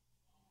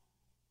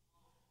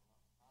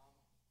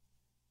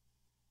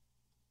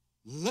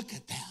 Look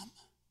at them.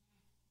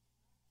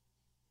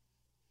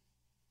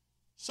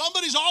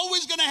 Somebody's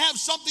always going to have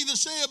something to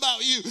say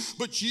about you,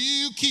 but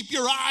you keep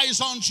your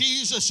eyes on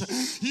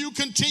Jesus. You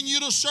continue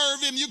to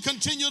serve him. You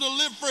continue to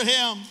live for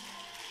him.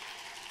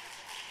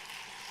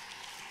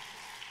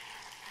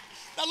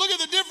 Now look at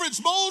the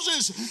difference.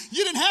 Moses,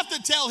 you didn't have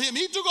to tell him.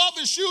 He took off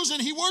his shoes and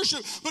he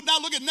worshiped. But now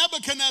look at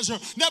Nebuchadnezzar.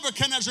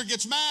 Nebuchadnezzar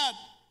gets mad.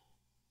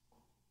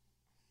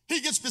 He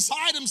gets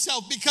beside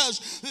himself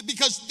because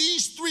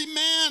these three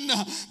men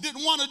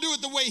didn't want to do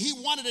it the way he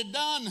wanted it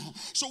done.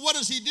 So what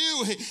does he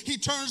do? He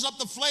turns up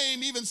the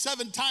flame even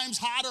 7 times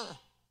hotter.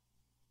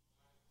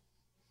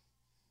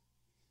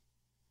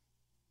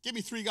 Give me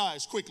 3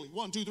 guys quickly.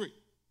 1, 2, 3.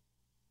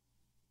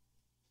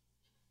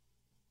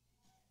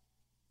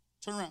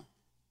 Turn around.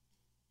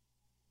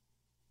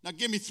 Now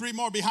give me 3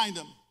 more behind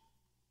them.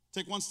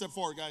 Take 1 step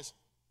forward, guys.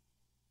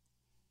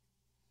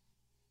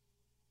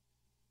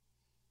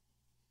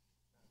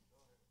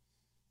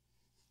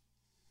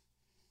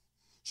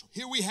 So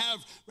here we have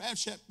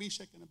Ramshak,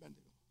 Meshach, and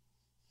Abednego.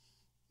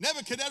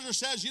 Nebuchadnezzar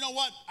says, you know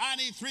what? I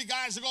need 3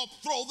 guys to go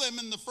throw them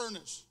in the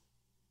furnace.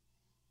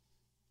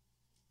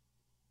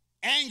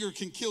 Anger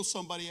can kill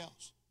somebody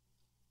else.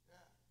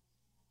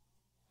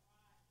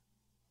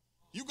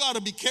 You got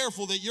to be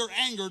careful that your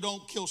anger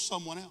don't kill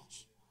someone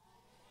else.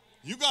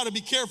 You got to be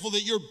careful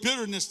that your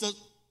bitterness does.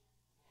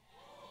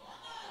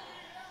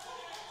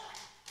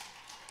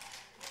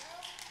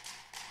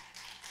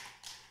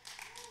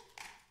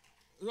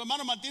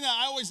 Hermano Martina,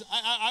 I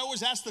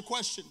always ask the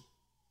question,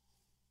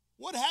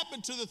 what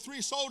happened to the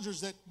 3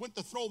 soldiers that went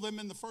to throw them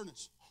in the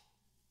furnace?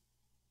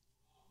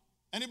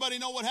 Anybody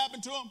know what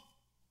happened to them?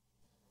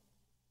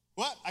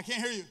 What? I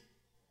can't hear you.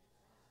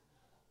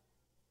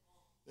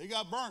 They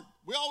got burnt.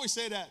 We always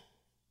say that.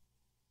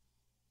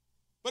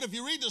 But if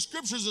you read the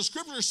scripture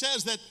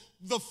says that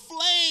the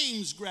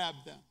flames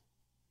grabbed them.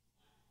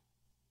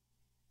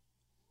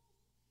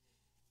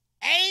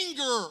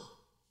 Anger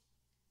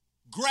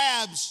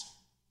grabs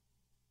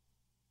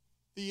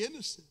the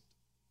innocent.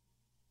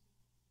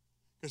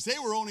 Because they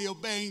were only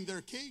obeying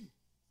their king.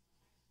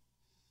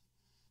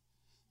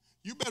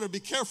 You better be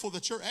careful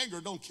that your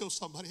anger don't kill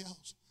somebody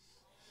else.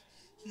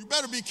 You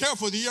better be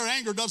careful that your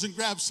anger doesn't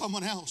grab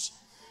someone else.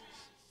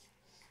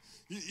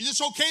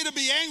 It's okay to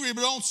be angry,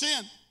 but don't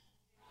sin.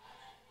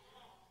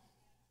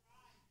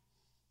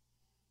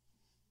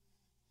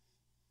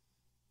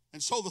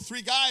 And so the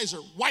three guys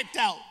are wiped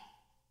out.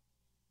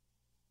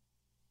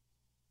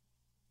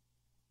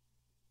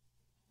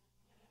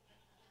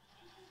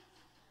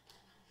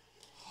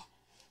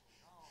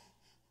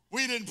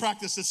 We didn't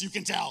practice this, you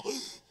can tell.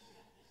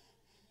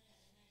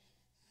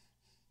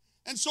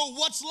 And so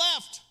what's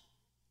left?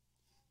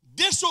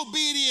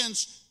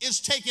 Disobedience is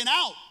taken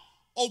out.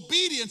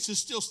 Obedience is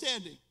still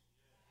standing.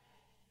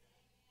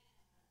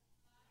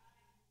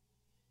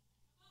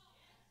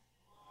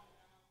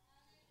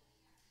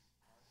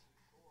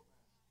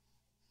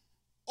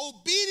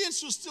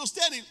 Obedience was still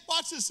standing.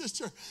 Watch this,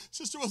 sister.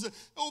 Sister was it?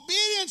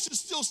 Obedience is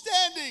still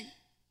standing.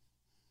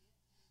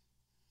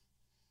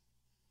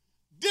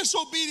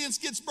 Disobedience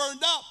gets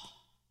burned up.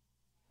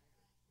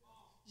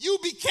 You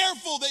be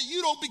careful that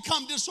you don't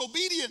become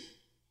disobedient.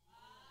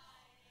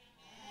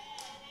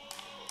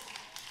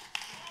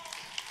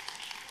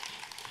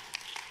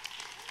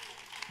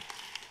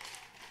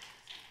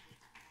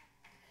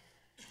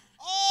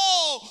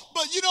 Oh,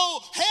 but you know,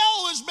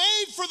 hell is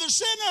made for the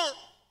sinner.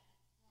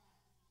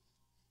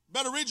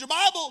 Better read your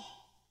Bible,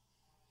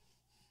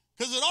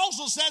 because it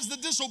also says the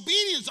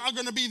disobedience are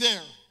going to be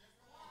there.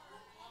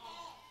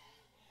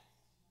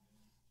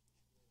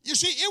 You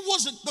see,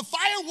 the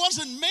fire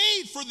wasn't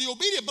made for the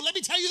obedient, but let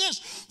me tell you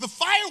this, the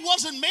fire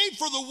wasn't made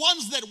for the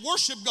ones that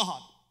worship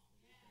God.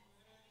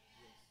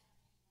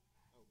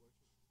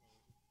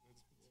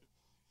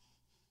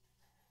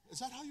 Is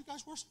that how you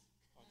guys worship?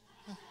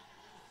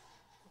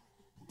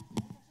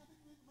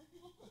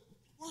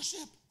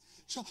 Worship.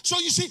 So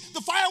you see, the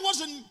fire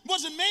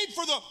wasn't made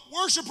for the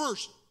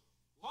worshipers.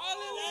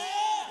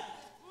 Hallelujah.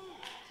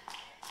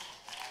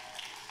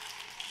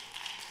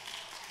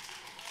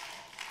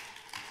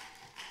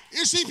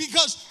 You see,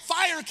 because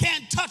fire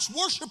can't touch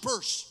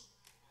worshipers.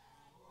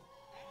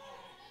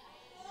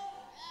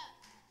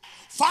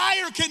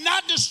 Fire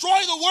cannot destroy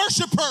the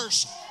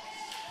worshipers.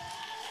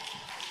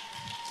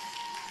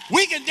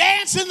 We can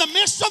dance in the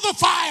midst of the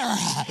fire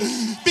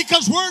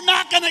because we're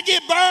not going to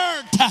get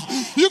burned.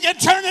 You can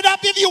turn it up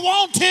if you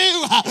want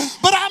to,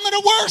 but I'm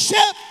going to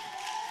worship.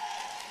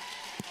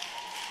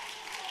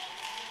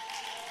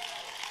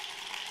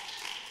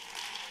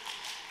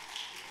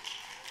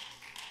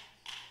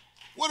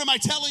 What am I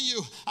telling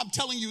you? I'm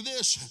telling you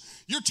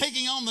this. You're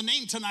taking on the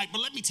name tonight,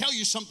 but let me tell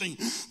you something.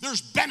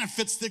 There's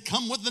benefits that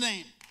come with the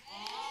name.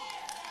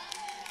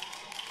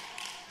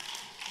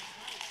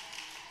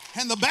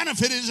 And the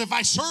benefit is if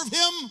I serve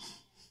him,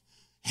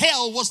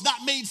 hell was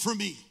not made for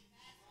me.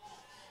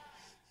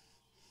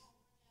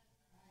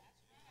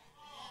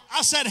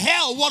 I said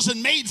hell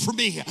wasn't made for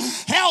me.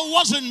 Hell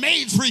wasn't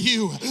made for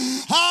you.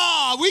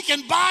 We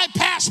can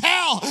bypass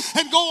hell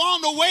and go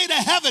on the way to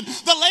heaven.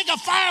 The lake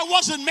of fire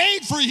wasn't made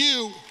for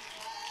you.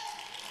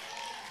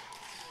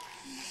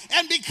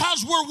 And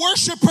because we're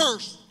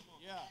worshipers,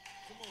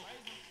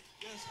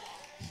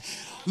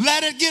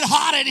 let it get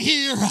hot in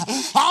here.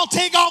 I'll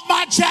take off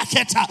my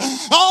jacket.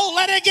 Oh,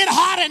 let it get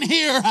hot in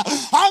here.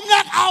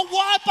 I'll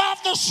wipe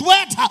off the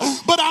sweat,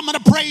 but I'm going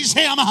to praise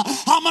him.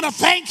 I'm going to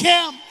thank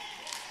him.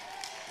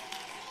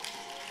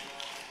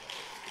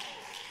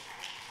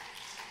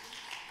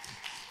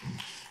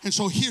 And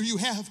so here you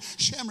have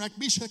Shamrock,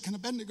 Meshach, and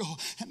Abednego.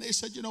 And they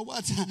said, you know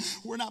what?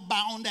 We're not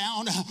bowing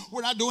down.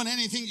 We're not doing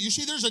anything. You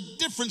see, there's a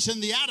difference in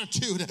the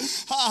attitude.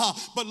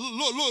 But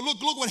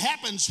look what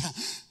happens.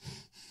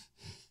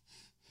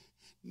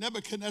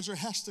 Nebuchadnezzar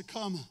has to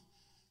come.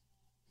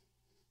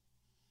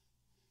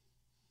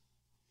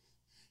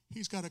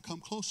 He's got to come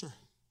closer.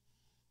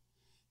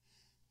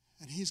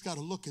 And he's got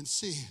to look and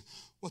see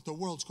what the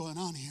world's going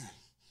on here.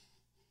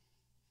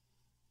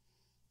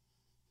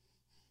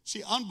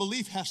 See,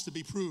 unbelief has to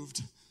be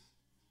proved.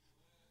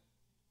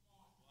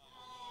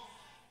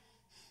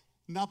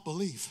 Not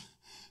belief.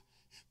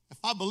 If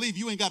I believe,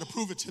 you ain't got to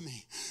prove it to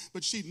me.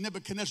 But see,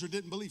 Nebuchadnezzar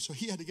didn't believe, so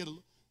he had to get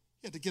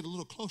a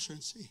little closer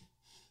and see.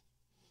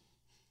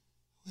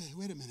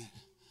 Wait a minute.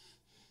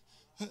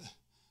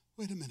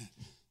 Wait a minute.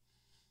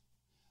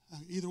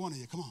 Either one of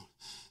you, come on.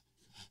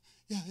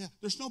 Yeah.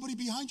 There's nobody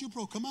behind you,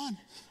 bro. Come on.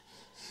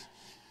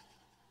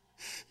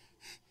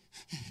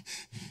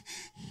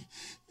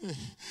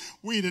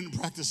 We didn't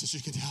practice this, you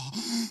can tell.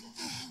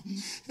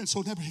 And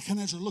so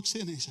Nebuchadnezzar looks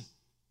in and he said,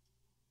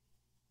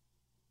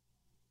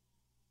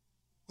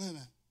 wait a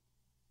minute.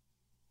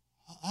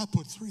 I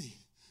put 3.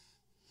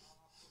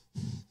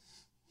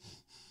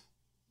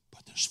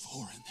 But there's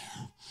 4 in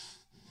there.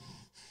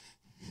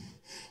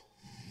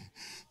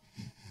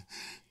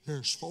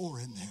 There's 4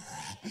 in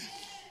there.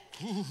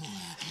 Ooh.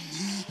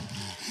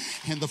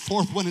 And the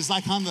 4th one is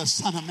like on the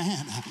Son of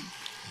Man.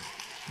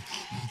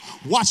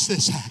 Watch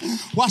this.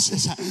 Watch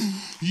this.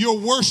 Your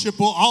worship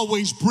will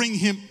always bring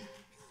him.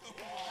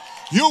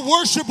 Your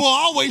worship will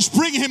always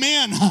bring him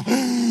in.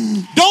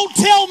 Don't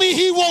tell me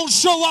he won't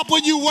show up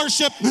when you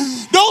worship.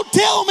 Don't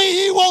tell me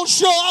he won't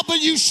show up when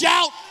Can you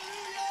shout?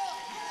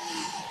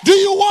 Do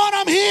you want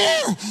him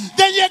here?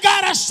 Then you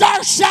got to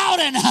start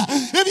shouting.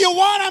 If you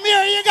want him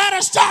here, you got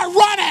to start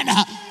running.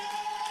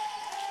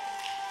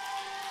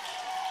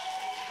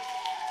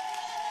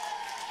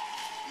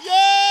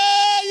 Yeah.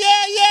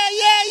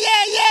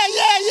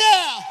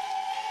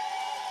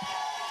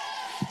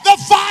 The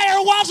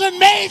fire wasn't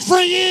made for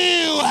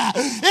you.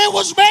 It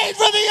was made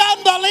for the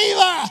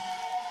unbeliever.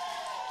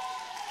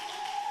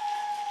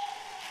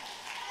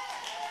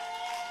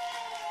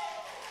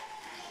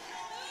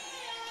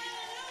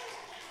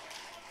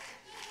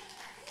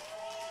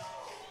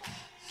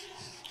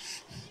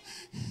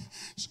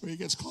 So he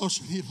gets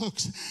closer and he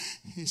looks.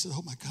 He said,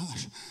 oh my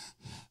gosh.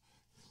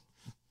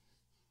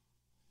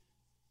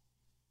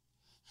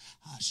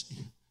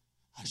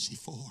 I see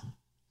 4.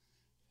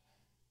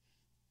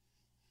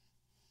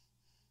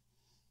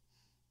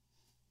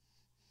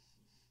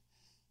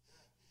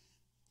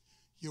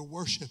 Your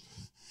worship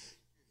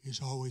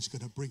is always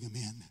going to bring him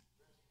in.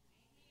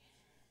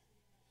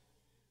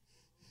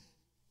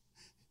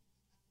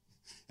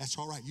 That's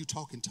all right. You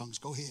talk in tongues.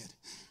 Go ahead.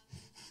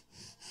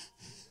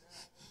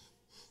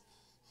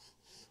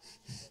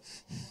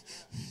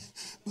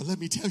 But let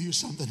me tell you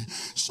something.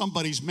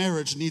 Somebody's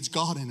marriage needs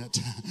God in it.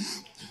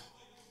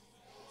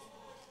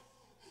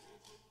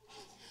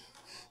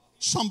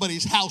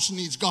 Somebody's house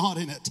needs God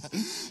in it.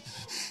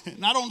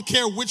 And I don't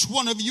care which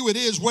one of you it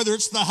is, whether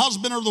it's the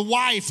husband or the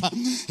wife.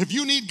 If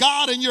you need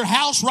God in your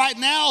house right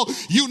now,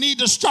 you need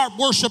to start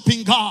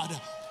worshiping God.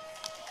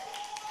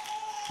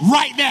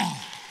 Right now.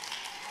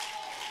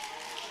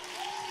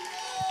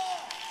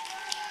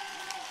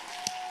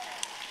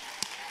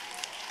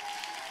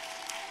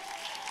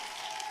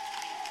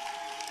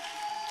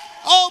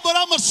 Oh, but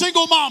I'm a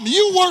single mom.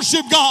 You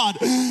worship God.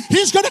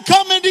 He's going to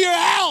come into your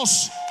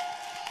house.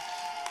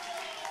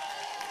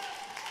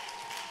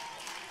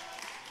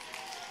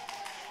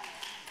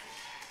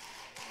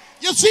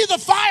 You see, the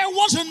fire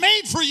wasn't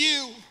made for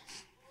you.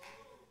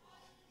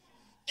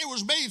 It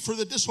was made for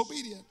the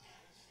disobedient.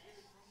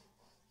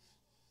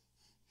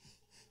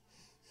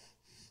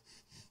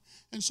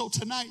 And so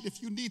tonight,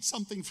 if you need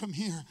something from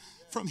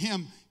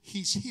him,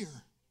 he's here.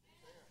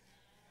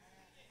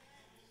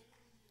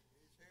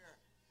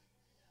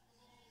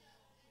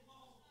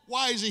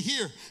 Why is he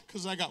here?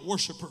 Because I got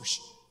worshipers.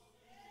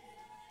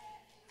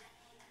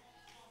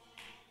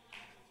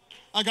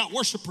 I got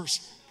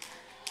worshipers.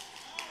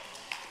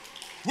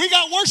 We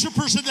got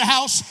worshipers in the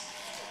house.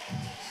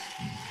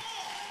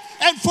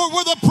 And for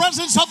where the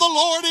presence of the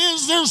Lord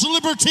is, there's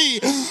liberty.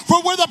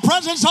 For where the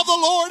presence of the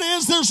Lord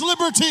is, there's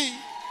liberty.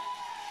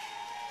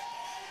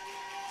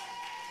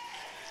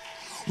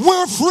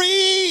 We're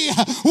free.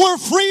 We're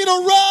free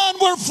to run.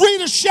 We're free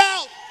to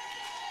shout.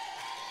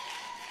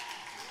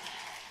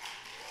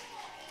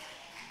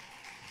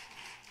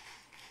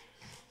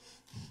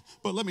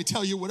 But let me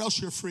tell you what else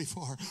you're free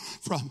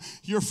from.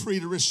 You're free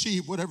to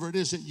receive whatever it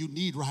is that you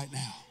need right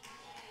now.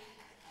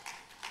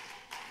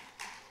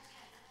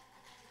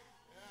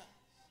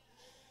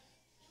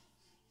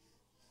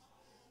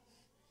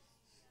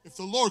 If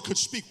the Lord could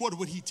speak, what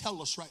would he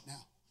tell us right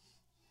now?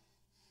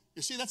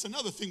 You see, that's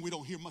another thing we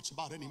don't hear much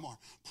about anymore.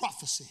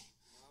 Prophecy,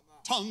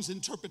 tongues,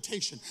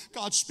 interpretation,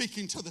 God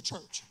speaking to the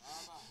church.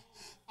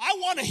 I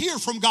want to hear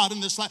from God in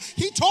this life.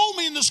 He told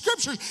me in the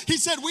scriptures, he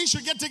said we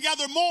should get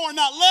together more,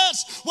 not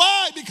less.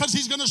 Why? Because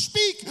he's going to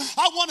speak.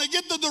 I want to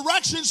get the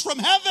directions from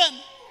heaven.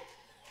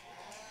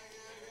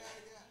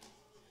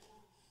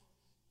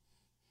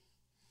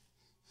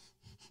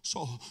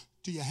 So,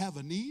 do you have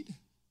a need?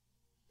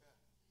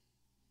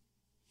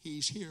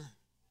 He's here.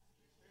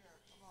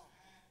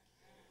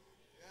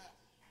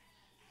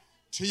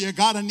 Do you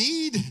got a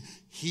need?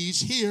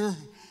 He's here.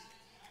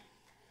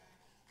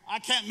 I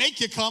can't make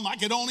you come. I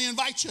can only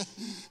invite you.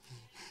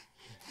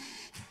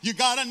 You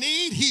got a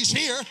need? He's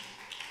here.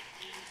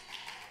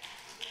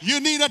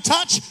 You need a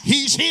touch?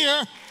 He's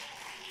here.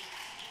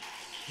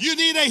 You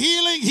need a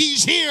healing?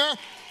 He's here.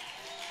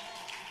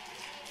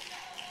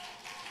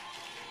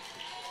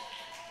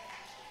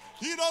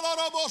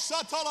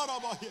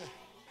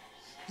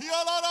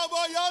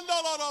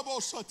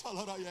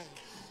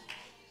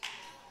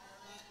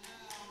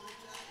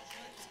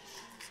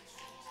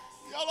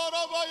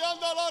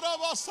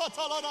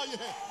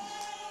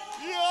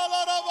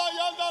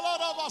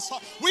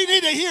 We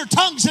need to hear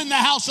tongues in the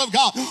house of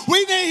God. We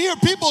need to hear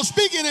people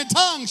speaking in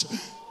tongues.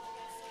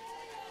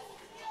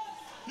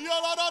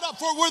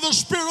 For where the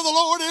Spirit of the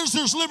Lord is,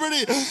 there's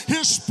liberty.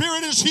 His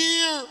Spirit is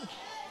here.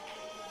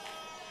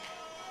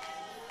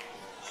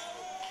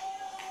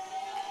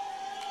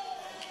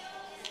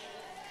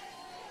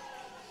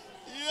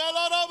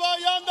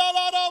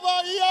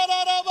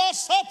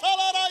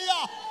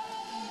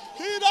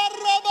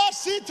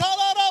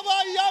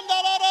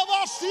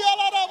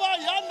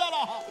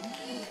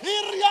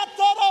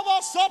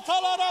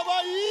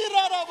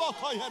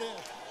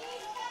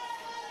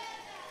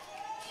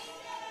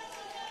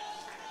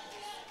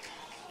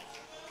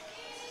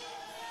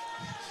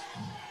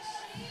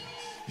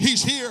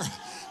 He's here.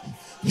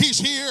 He's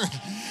here.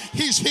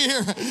 He's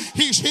here.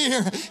 He's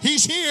here.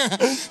 He's here.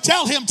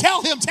 Tell him,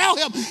 tell him, tell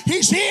him.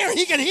 He's here.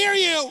 He can hear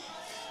you.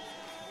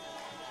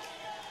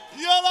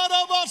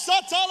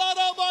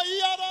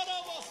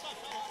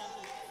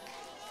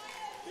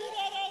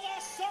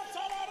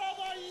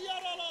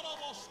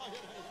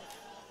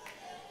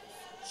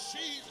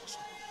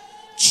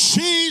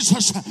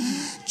 Jesus.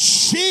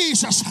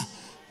 Jesus.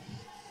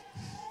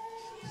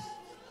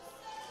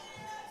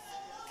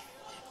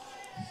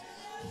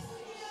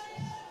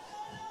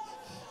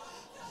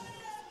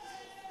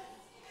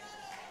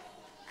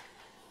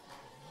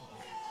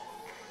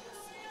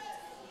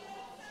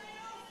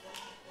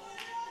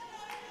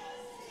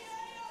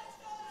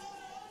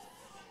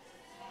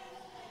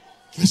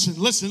 Listen,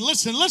 listen,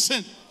 listen,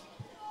 listen.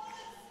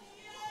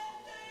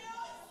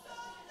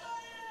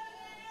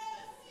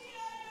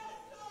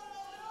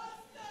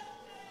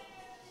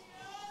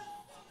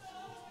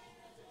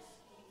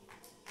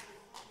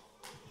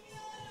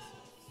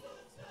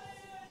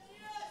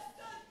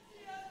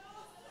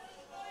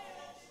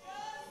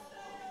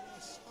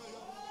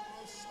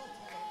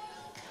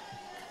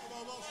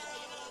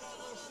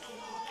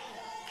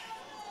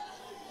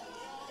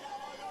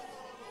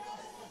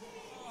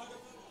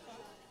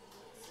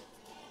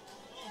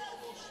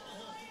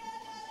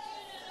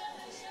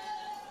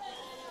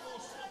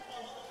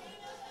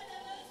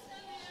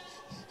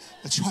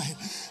 That's right.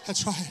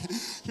 That's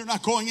right. You're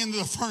not going into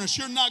the furnace.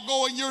 You're not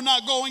going, you're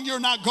not going, you're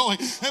not going.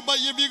 But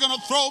if you're going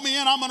to throw me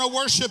in, I'm going to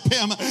worship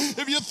him.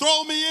 If you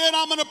throw me in,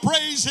 I'm going to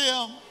praise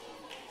him.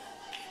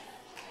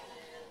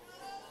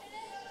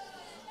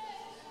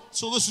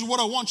 So this is what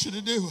I want you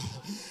to do.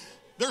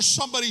 There's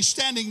somebody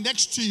standing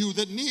next to you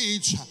that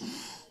needs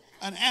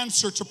an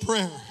answer to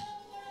prayer.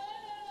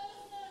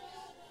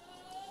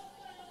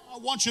 I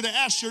want you to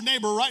ask your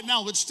neighbor right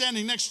now that's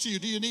standing next to you,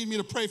 do you need me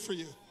to pray for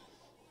you?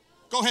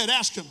 Go ahead,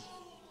 ask him.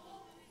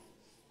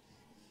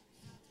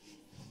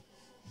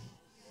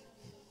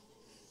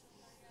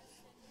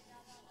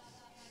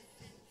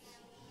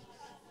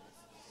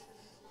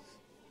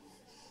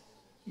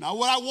 Now,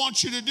 what I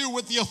want you to do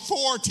with the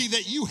authority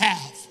that you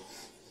have,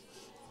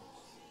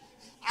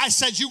 I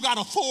said you got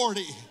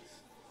authority.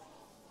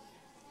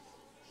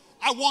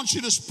 I want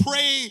you to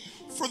pray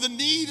for the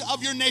need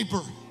of your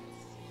neighbor.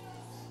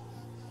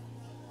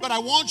 But I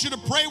want you to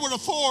pray with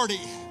authority.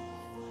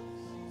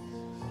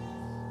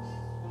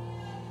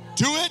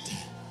 Do it.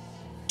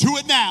 Do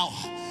it now.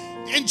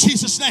 In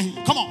Jesus'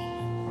 name. Come on.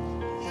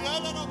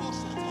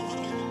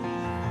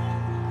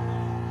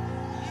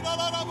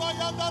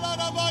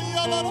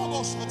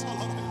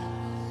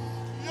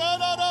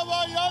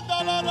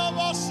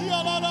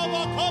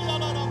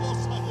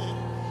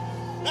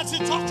 That's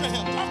it. Talk to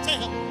him. Talk to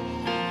him.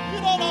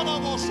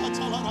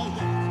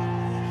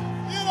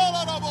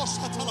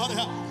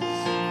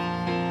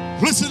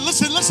 Listen,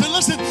 listen, listen,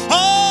 listen.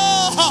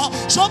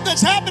 Oh,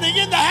 something's happening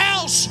in the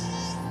house.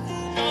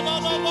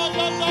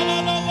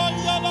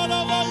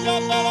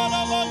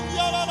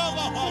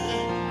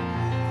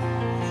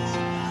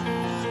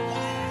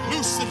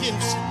 Loose the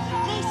gifts.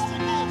 Loose the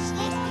gifts.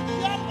 Loose the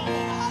gifts.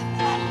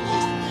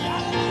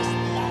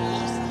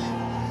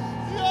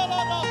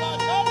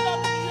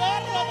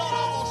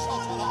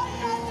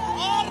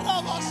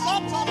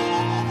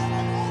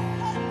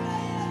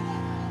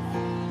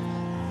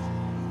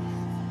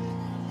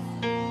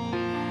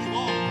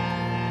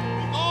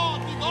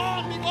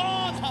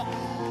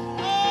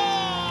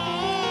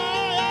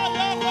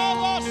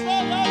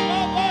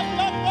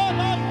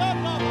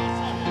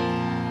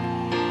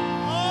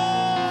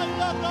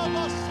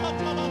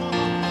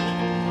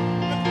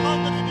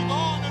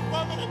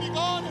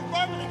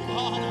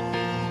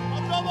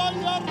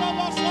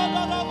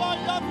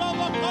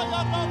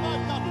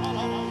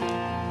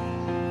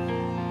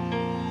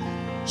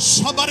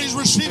 Somebody's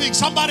receiving,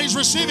 somebody's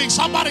receiving,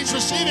 somebody's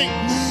receiving.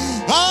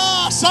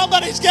 Ah,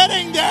 somebody's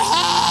getting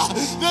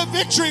the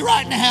victory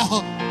right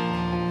now.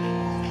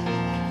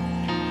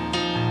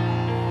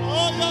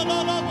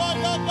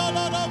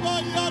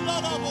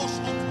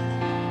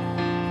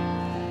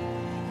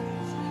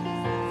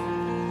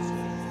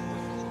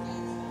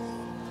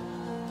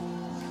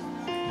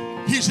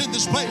 He's in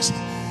this place.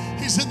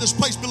 He's in this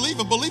place. Believe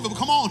him. Believe him.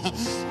 Come on.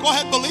 Go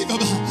ahead. Believe him.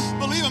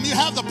 Believe him. You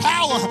have the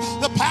power.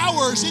 The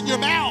power is in your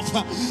mouth.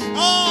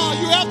 Oh,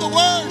 you have the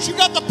words. You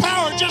got the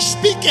power. Just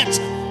speak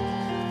it.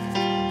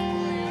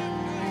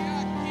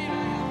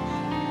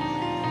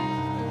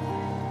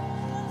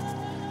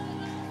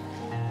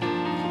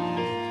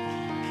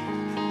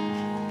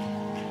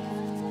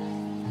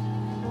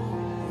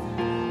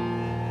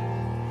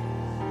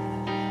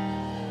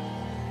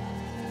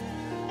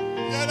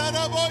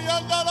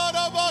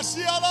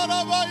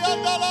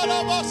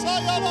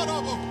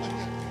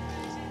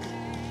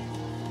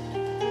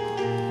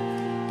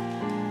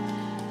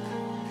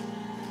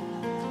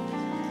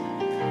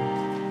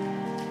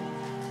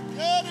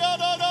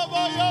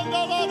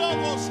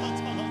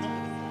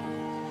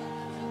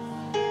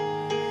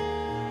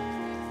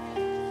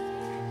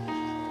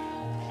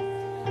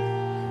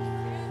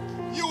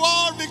 You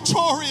are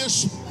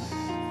victorious.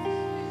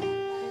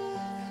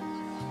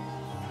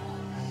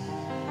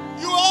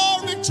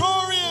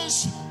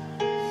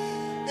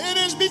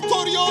 eres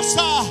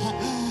victoriosa.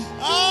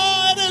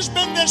 Eres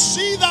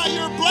bendecida.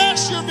 You're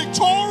blessed. You're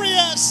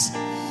victorious.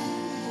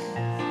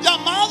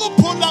 Llamado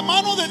por la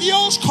mano de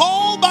Dios,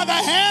 called by the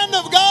hand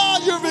of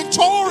God, you're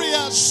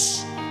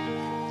victorious.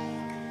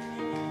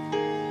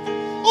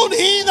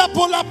 Ungida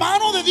por la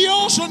mano de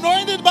Dios,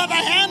 anointed by the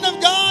hand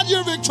of God,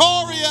 you're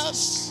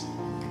victorious.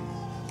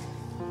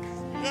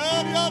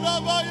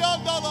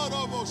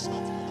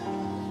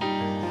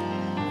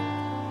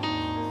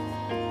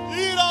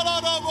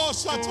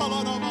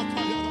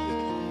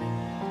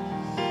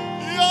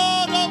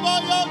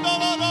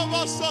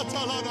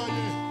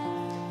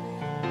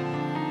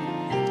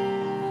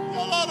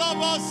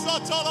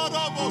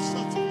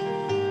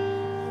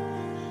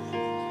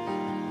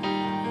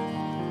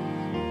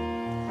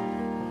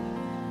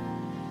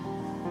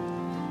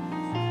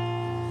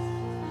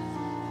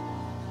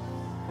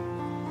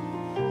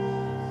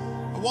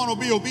 I want to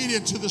be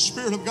obedient to the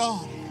Spirit of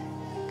God.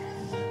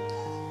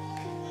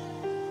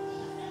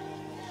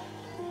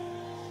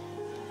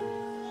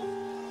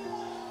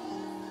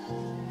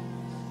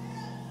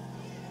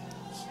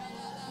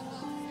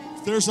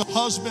 If there's a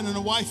husband and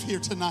a wife here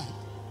tonight,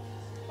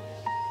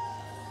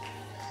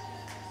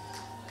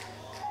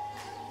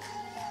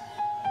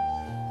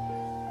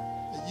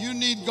 that you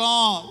need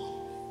God.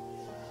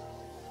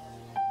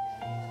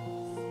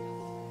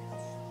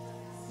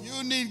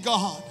 You need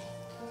God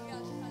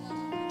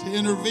to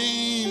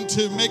intervene,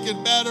 to make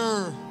it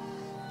better,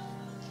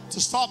 to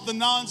stop the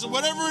nonsense,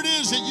 whatever it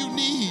is that you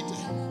need.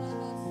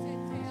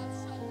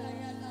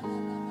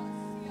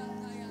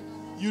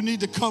 You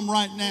need to come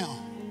right now.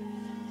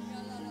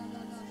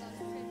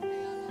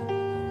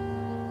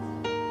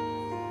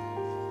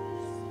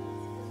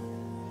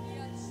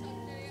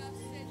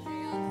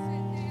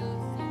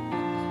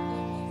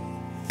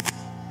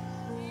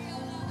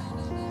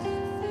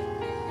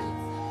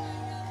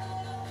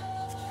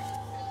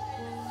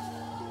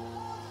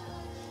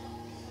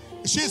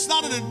 See, it's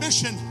not an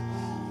admission.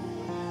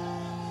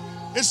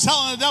 It's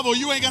telling the devil,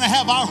 you ain't going to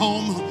have our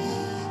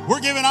home.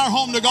 We're giving our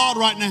home to God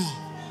right now.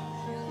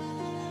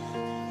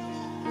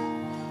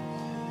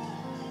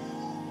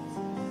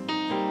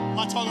 Am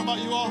I talking about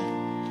you all?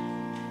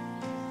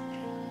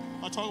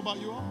 Am I talking about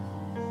you all?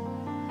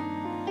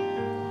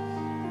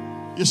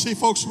 You see,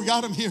 folks, we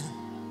got him here.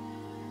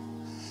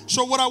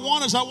 So what I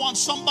want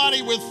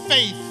somebody with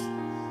faith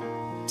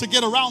to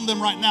get around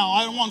them right now.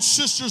 I want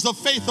sisters of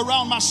faith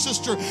around my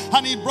sister. I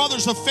need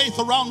brothers of faith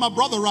around my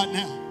brother right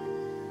now.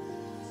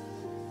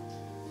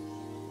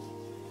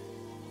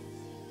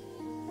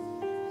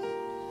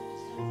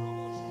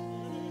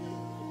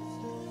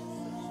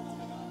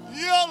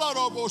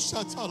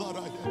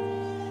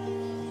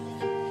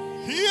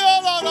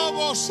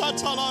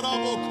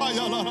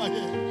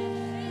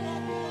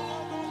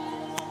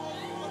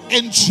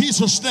 In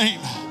Jesus' name.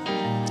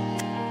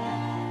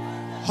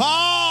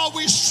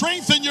 We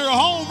strengthen your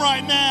home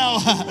right now.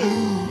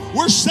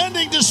 We're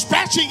sending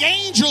dispatching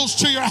angels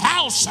to your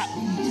house.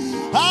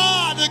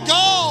 To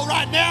go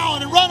right now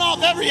and run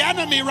off every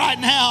enemy right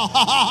now.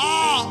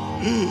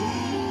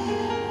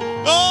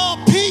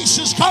 Oh, peace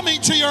is coming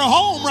to your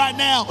home right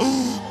now.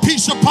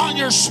 Peace upon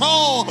your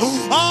soul.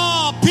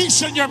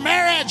 Peace in your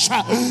marriage.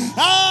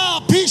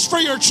 Peace for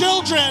your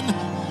children.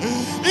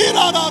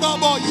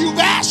 You've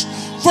asked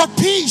for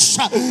peace.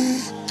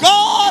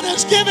 God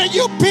is giving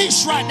you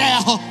peace right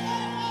now.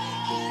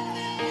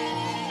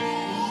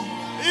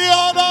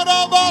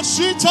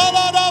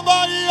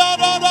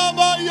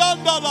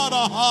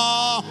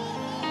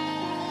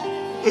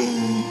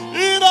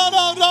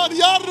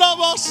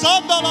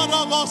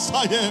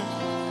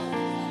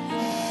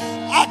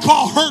 I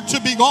call hurt to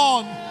be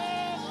gone.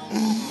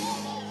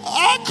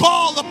 I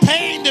call the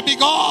pain to be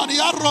gone.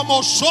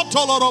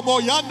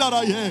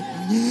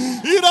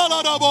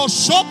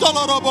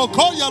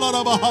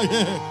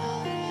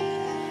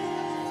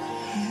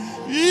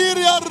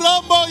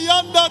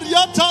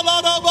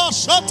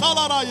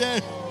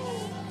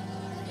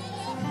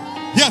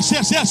 Yes,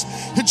 yes, yes.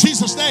 In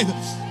Jesus' name.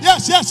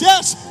 Yes, yes,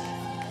 yes.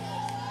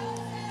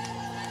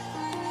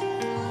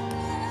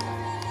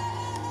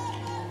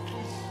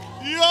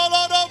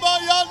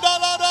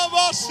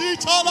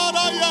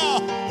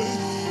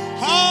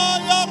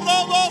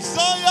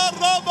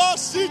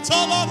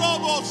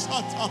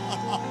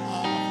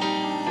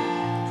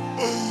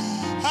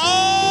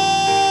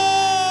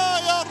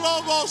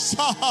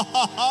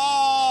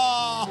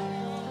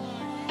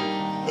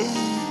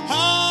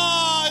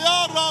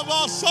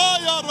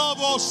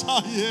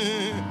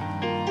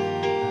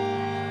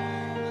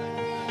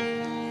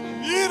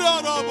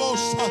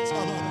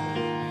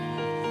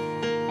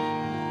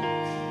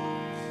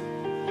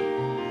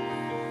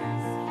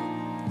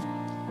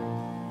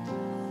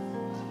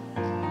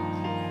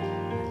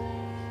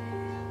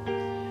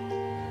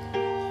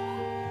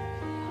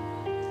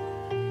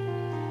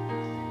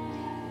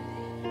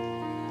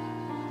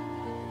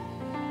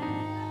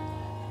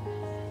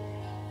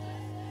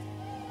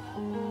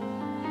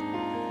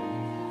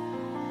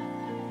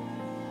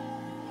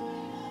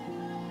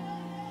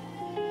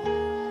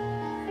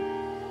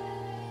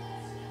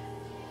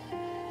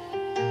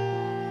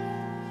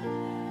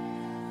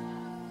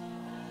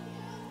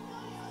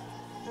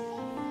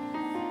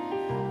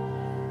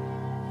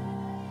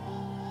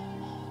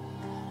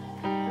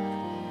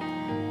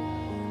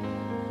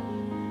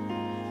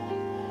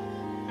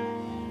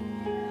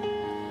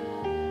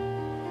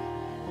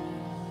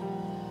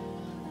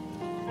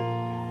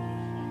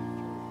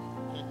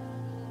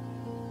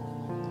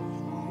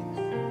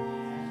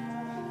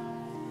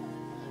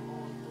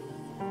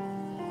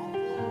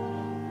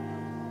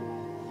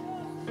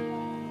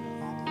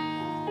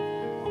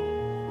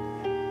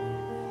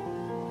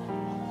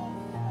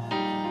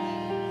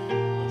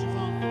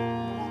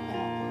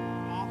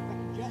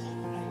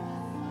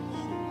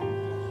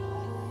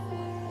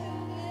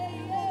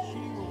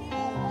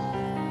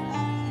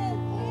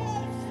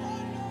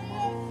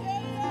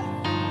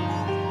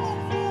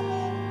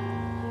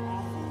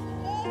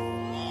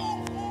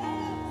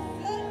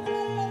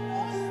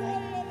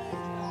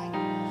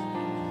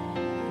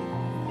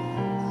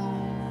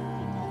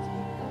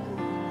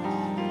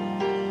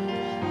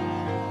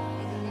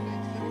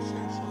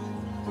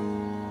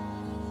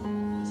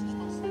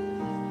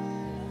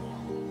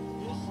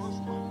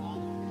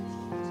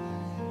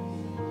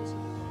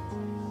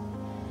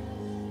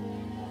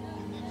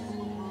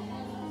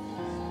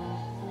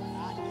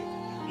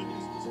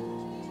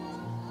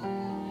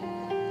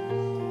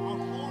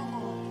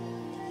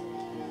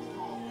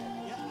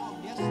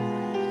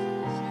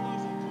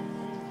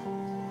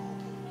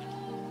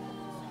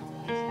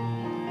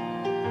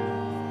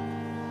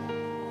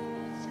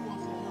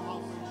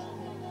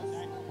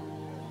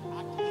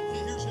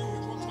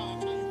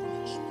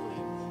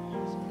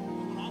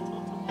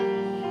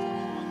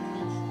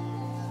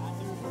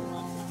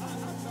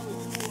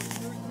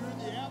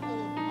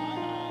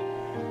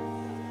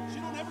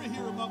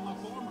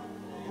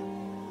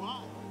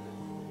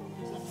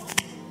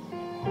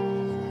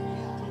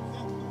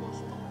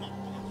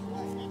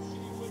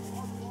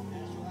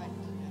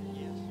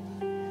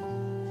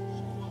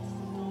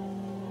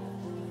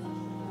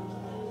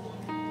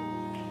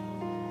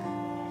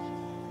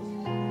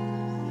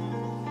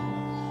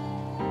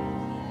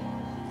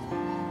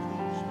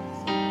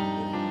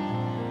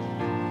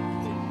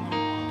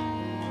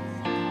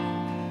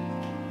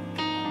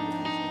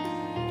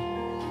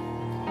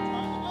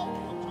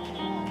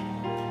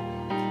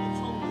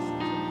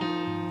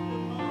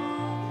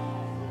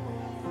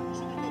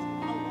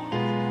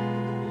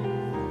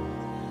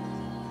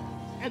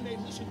 and they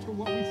listen to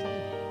what we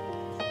say.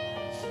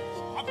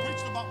 I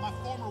preached about my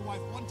former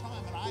wife one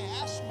time, and I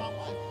asked my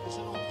wife, is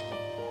it okay?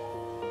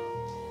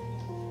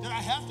 Did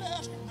I have to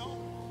ask her? No.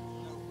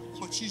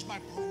 But she's my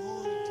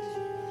priority.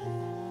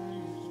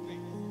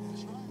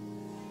 That's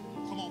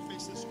right. Come on,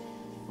 face this way.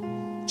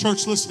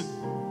 Church, listen.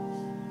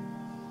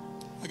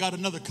 I got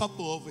another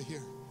couple over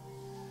here,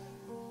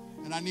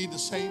 and I need the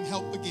same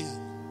help again.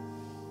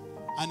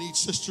 I need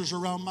sisters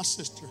around my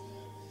sister,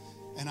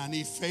 and I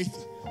need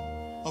faith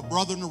of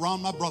brethren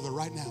around my brother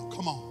right now.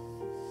 Come on.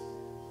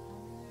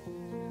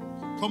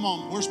 Come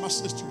on. Where's my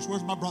sisters?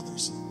 Where's my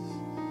brothers? I'm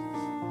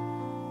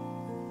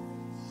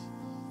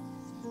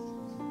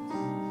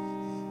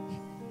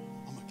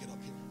going to get up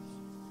here.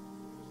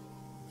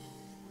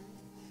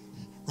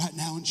 Right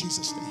now in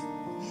Jesus' name.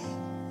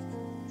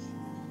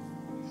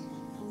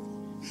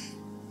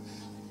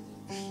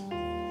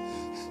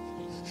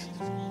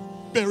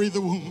 Bury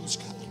the wounds,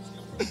 God.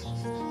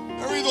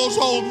 Bury those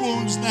old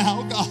wounds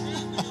now, God.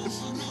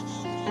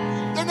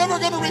 They're never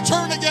going to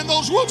return again.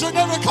 Those wounds are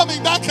never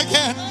coming back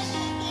again.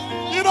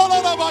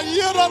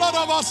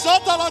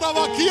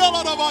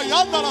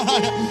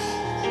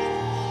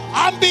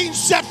 I'm being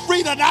set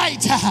free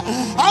tonight.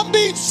 I'm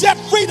being set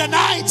free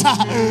tonight.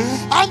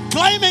 I'm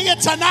claiming it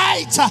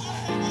tonight.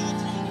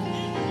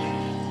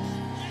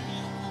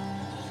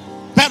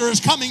 Better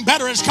is coming.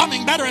 Better is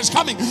coming. Better is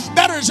coming.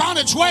 Better is on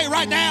its way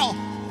right now.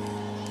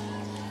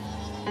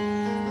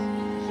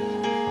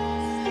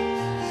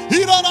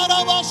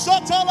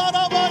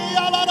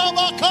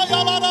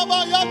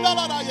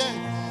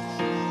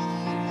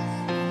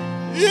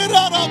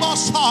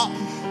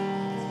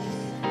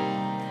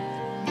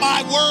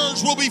 My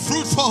words will be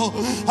fruitful.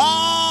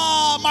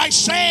 My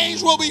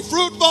sayings will be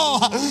fruitful.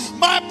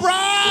 My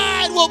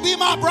bride will be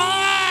my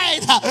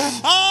bride.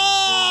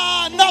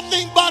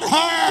 Nothing but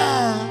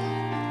her.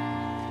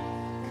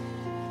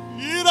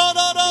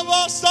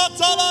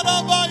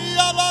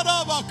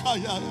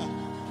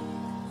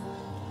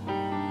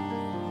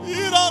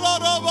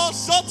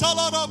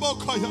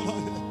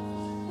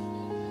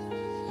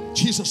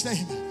 Jesus'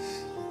 name.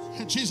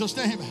 In Jesus'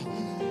 name.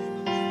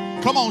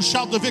 Come on,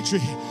 shout the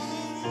victory.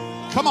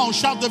 Come on,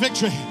 shout the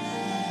victory.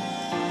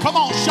 Come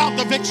on, shout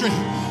the victory.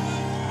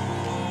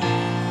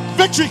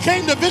 Victory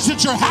came to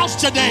visit your house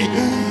today.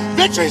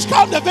 Victory's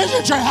come to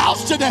visit your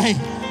house today.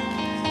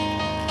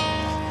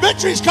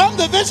 Victory's come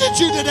to visit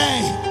you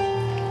today.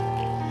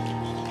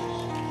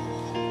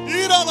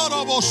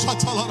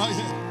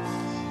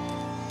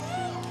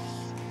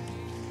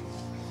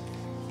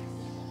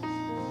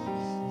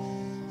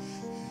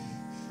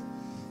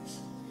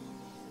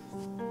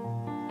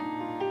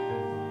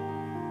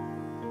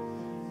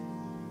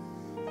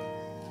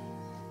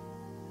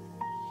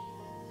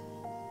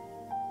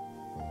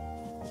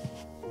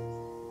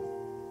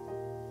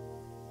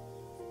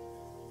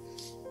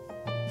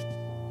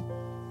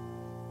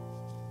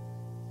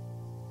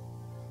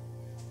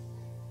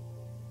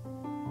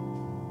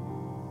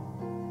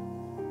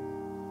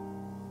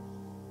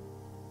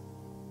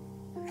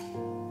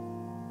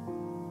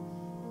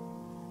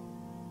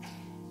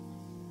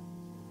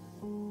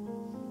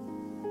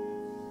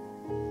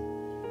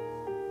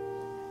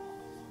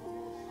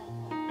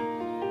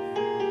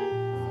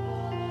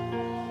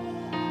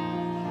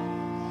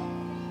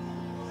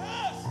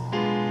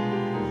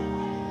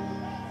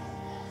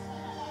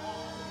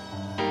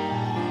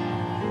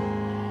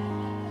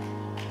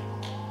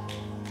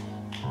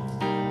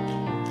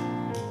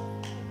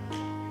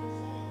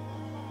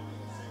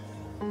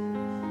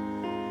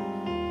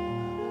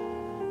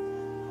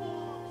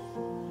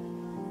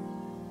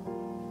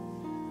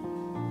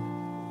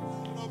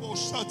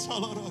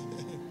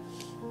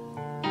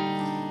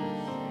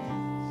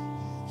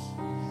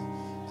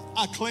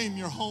 I claim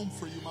your home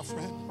for you, my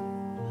friend.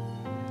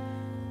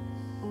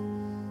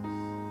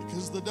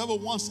 Because the devil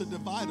wants to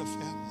divide a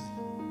family.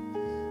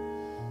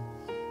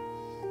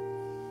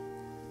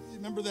 You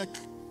remember that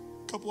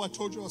couple I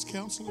told you I was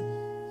counseling?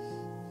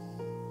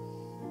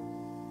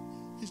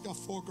 He's got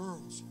 4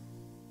 girls.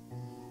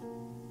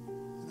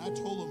 And I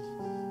told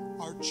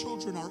him, our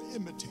children are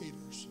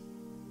imitators.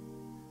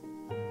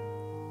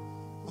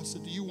 I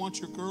said, do you want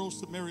your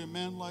girls to marry a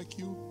man like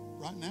you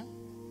right now?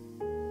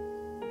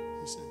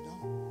 He said,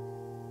 no.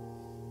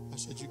 I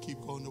said, you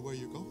keep going to where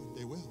you're going.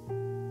 They will.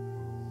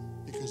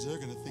 Because they're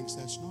going to think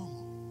that's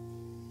normal.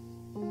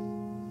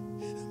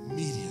 And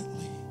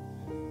immediately,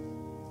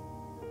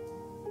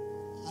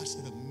 I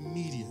said,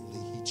 immediately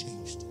he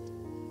changed it.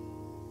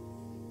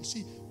 You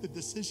see, the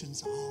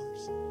decision's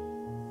ours.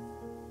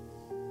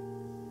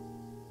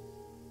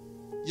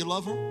 You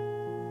love her?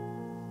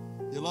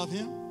 You love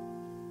him?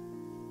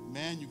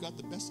 Man, you got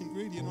the best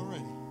ingredient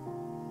already.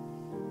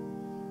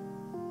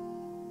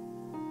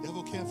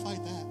 Devil can't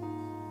fight that.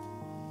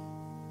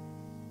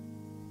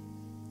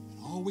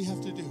 And all we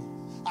have to do,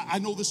 I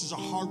know this is a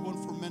hard one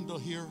for men to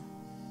hear,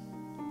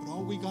 but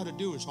all we got to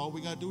do is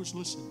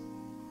listen.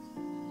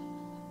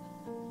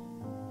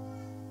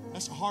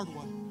 That's a hard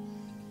one.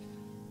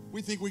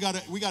 We think we got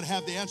to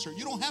have the answer.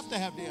 You don't have to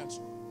have the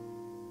answer.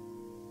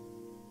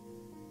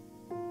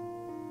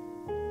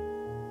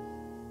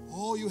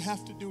 all you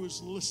have to do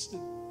is listen.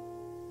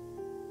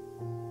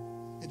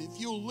 And if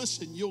you'll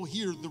listen, you'll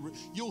hear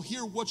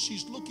what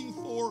she's looking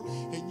for,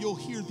 and you'll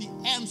hear the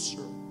answer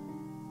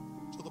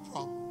to the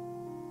problem.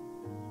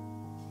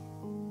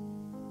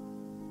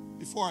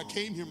 Before I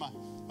came here, I'm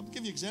gonna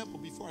give you an example.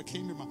 Before I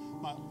came here, my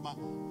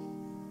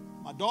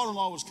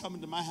daughter-in-law was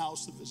coming to my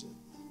house to visit.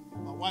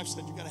 My wife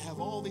said, "You got to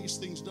have all these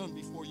things done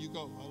before you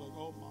go." I was like,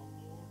 "Oh my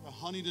Lord, a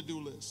honey to-do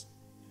list."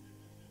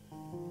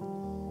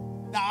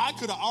 Now I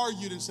could have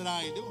argued and said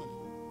I ain't doing it,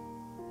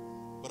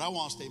 but I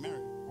want to stay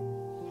married.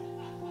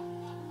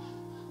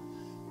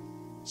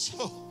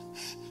 So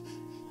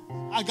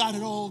I got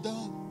it all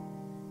done.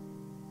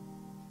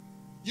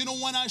 You know,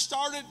 when I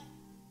started,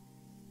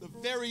 the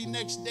very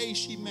next day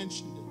she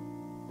mentioned it.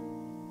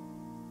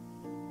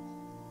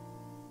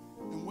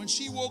 And when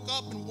she woke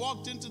up and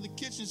walked into the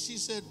kitchen, she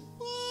said,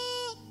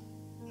 "What?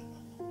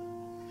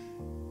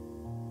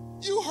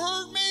 You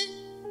heard me?"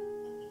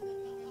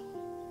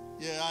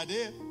 Yeah, I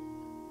did.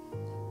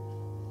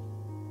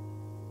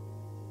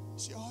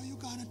 See, all you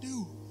got to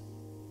do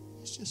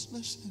is just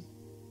listen.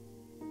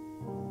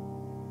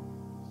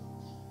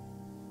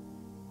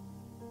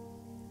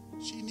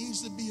 She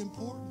needs to be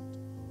important.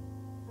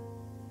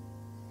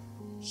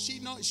 She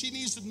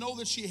needs to know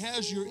that she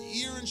has your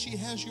ear and she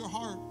has your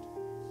heart.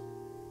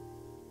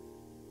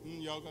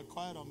 Y'all got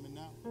quiet on me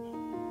now.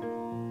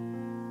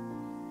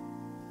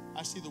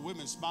 I see the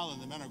women smiling.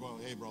 The men are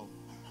going, "Hey, bro,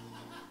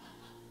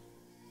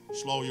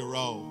 slow your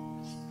roll."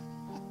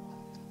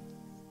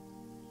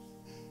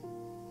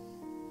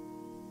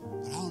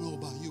 But I don't know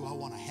about you. I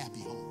want a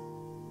happy home.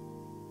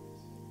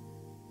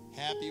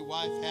 Happy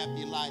wife,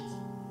 happy life.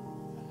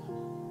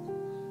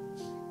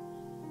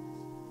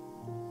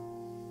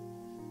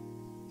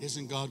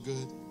 Isn't God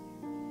good?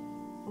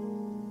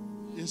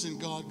 Isn't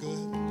God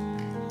good?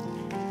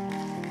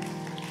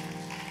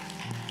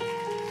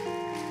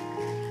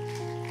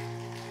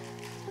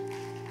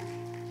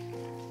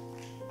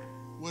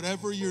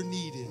 Whatever your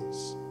need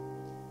is,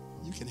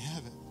 you can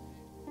have it.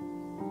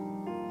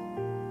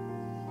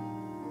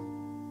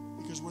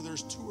 Because where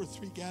there's 2 or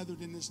 3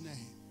 gathered in his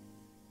name,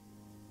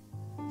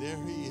 there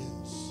he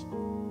is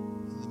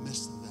in the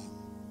midst of them.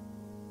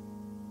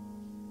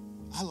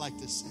 I like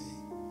to say,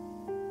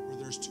 where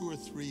there's 2 or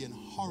 3 in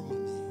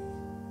harmony,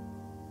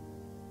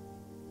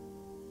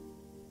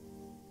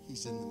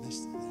 he's in the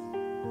midst of them.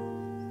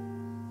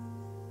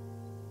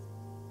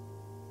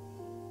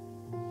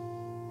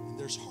 And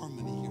there's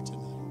harmony here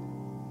tonight.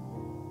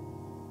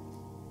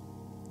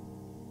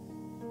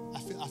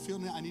 I feel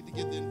now I need to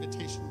give the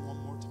invitation one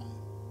more time.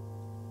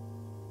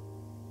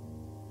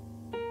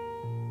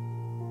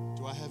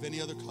 Do I have any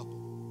other couple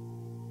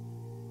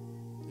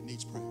that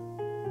needs prayer?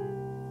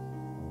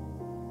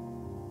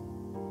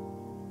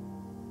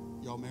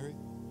 Y'all married?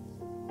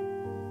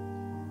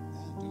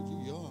 Man, dude, you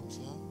young,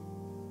 son.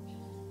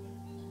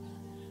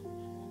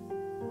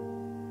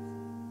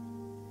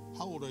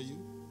 How old are you?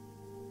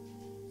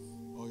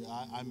 Oh,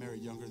 yeah, I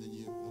married younger than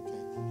you.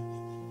 Okay.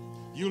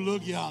 You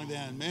look young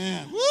then,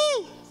 man.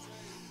 Woo!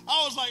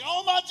 I was like,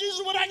 "Oh my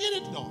Jesus, when I get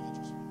it?" No.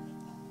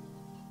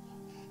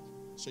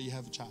 So you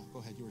have a child. Go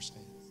ahead, you were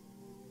saying.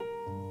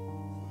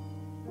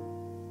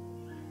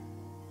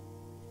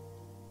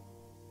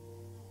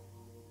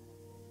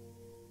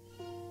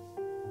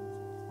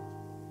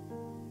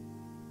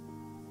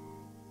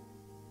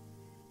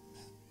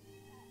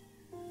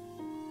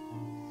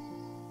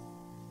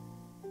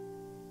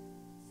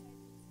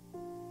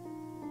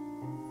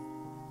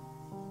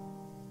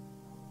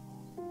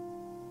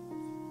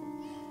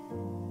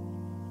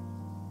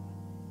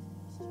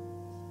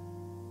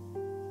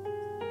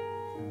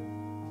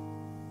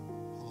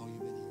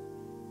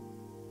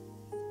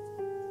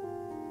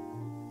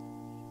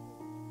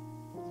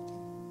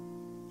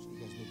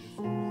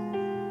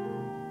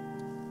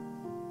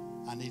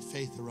 I need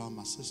faith around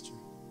my sister.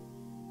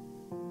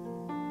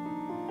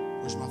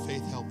 Where's my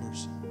faith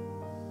helpers?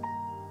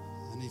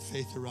 I need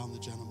faith around the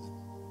gentleman.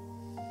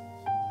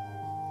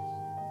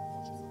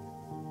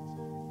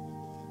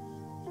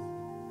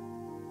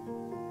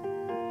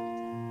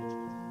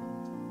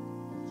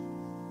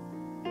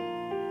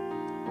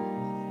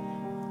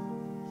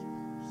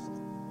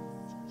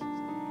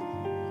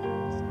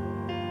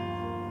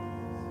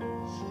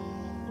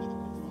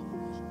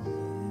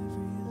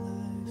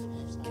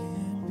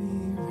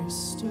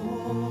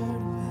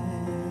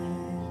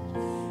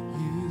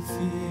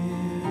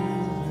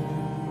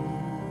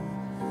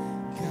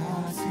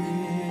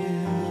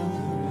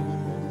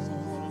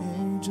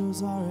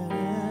 Angels are in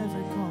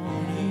every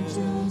corner.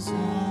 Angels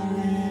are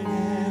in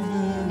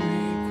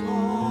every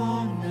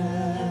corner.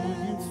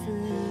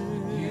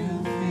 You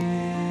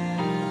feel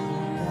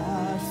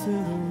God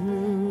fill the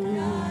room.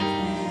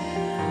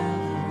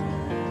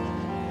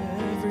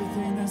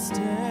 Everything that's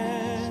dead,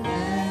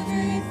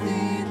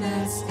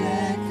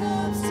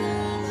 comes to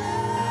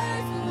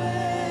life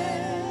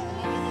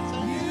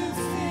when you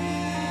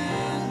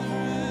feel the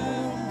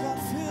room. God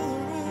fill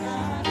the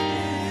room.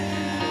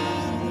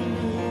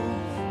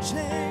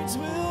 Chains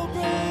will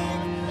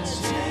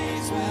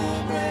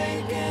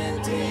break and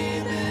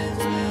demons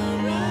will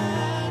rise.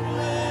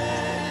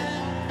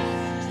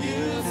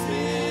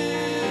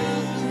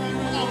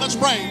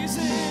 pray.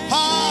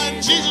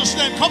 In Jesus'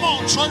 name. Come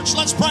on, church.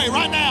 Let's pray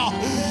right now.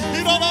 I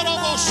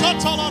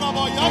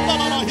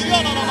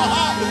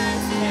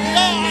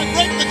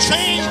break the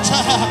chains.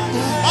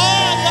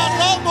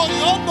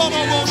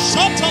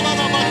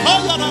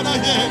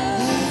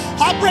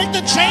 I break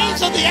the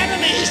chains of the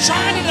enemy. He's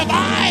trying to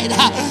divide.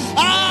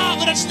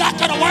 But it's not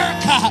going to work.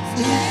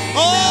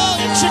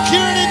 Oh,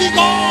 insecurity be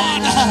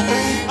gone.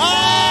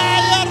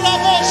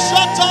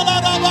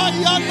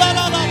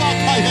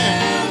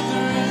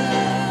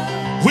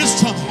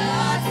 Wisdom.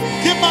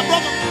 Give my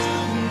brother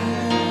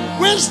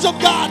wisdom,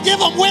 God. Give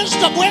him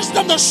wisdom.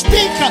 Wisdom to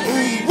speak.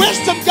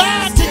 Wisdom,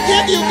 God, to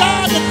give you,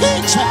 God, the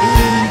things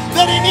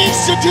that he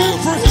needs to do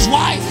for his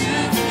wife.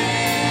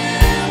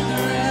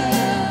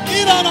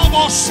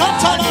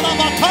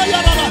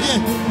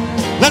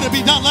 Let it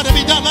be done. Let it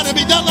be done. Let it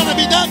be done. Let it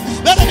be done.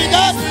 Let it be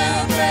done.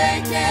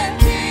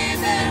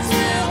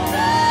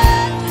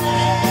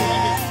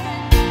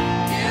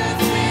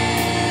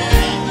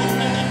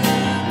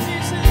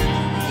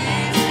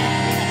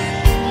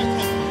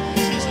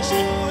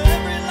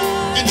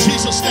 In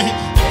Jesus' name.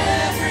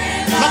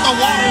 Let the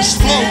waters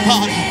flow,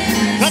 God.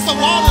 Let the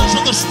waters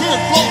of the Spirit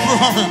flow through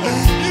her.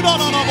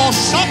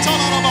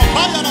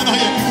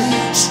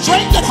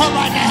 Strengthen her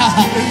right now.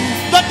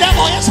 The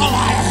devil is a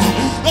liar.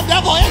 The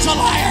devil is a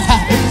liar.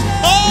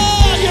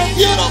 Oh, you're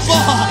beautiful.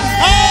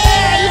 Oh,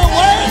 you're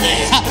worthy.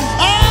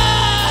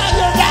 Oh,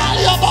 you're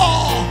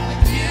valuable.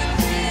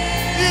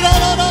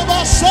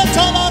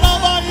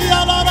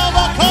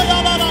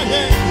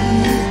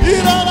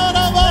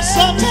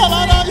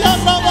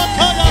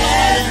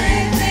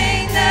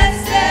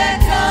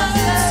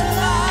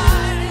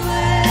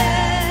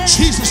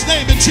 Jesus'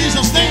 name, in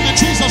Jesus' name, in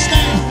Jesus'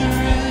 name.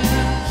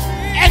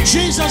 In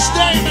Jesus'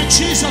 name, in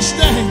Jesus'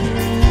 name.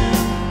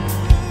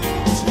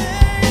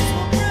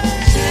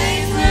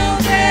 Chains will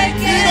break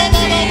and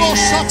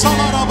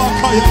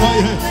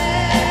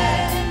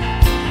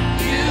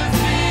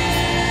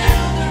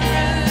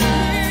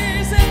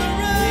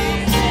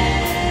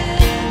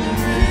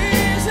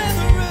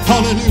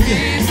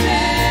hallelujah.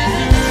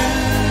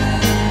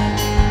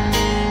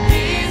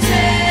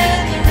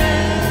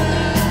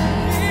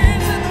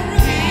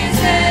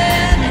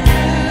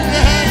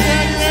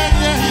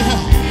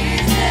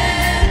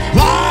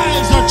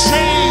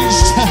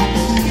 Changed.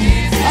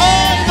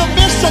 Oh, in the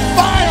midst of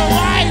fire,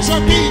 lives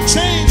are being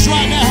changed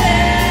right now.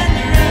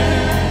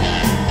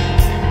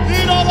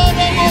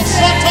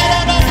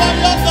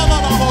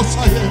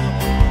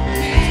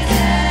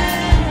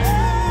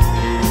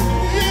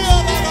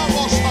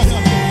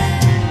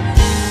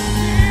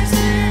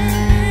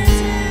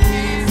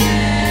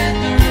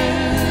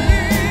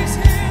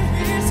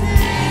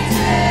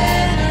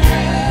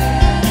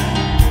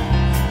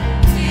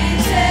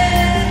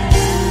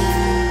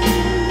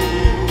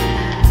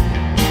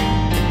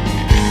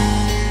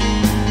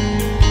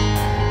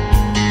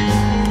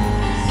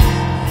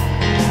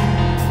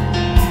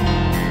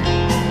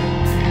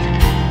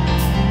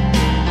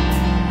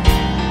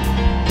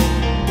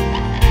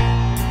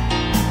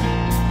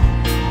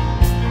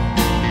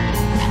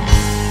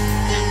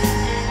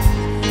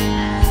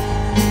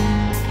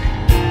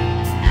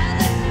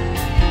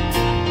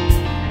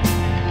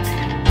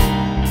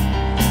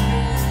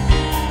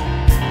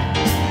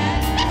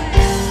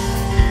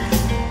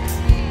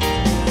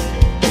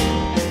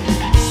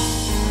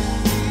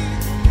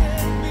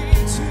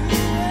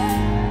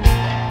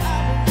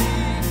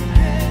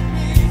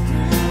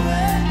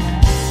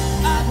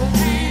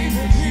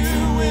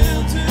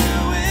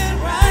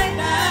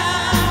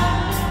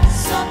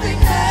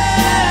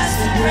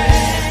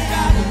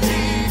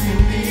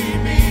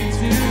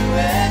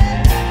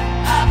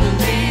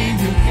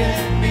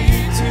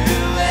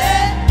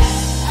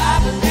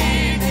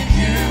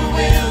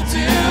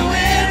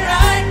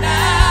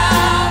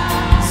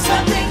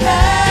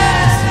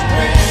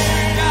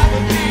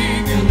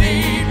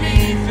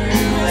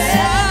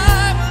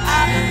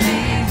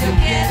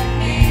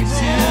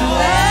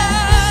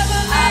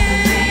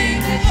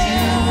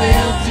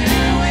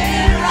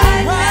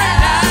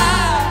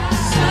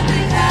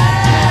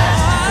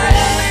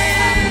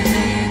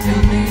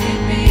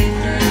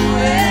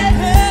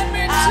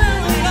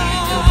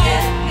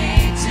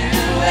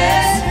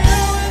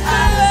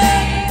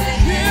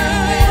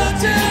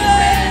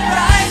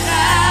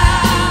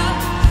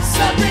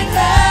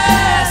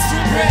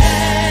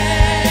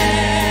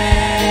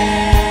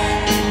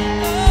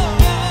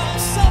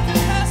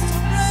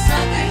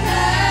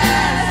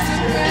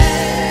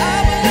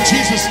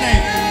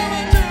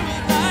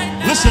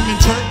 Listen, in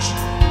church.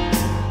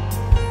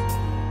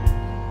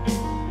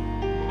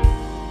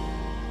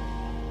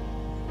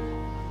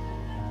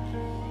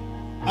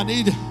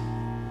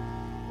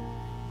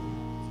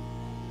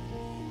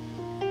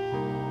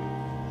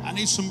 I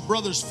need some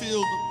brothers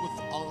filled with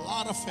a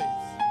lot of faith.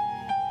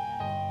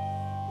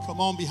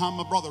 Come on behind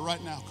my brother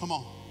right now. Come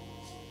on.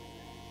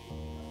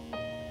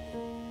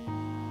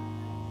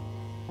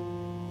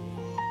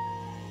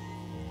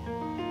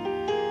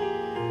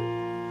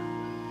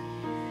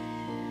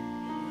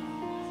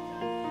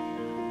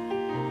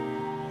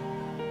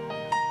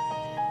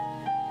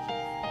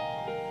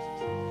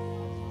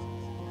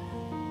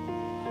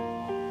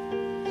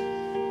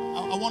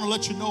 I want to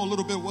let you know a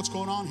little bit of what's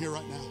going on here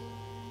right now.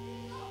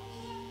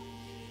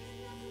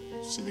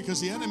 See, because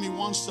the enemy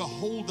wants to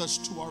hold us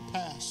to our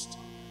past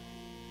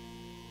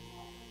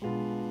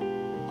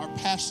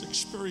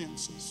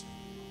experiences,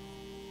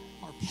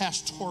 our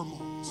past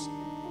turmoils.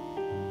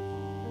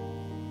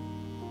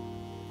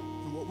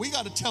 And what we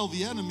got to tell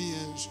the enemy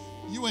is,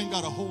 you ain't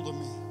got a hold of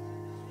me.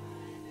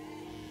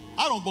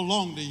 I don't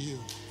belong to you.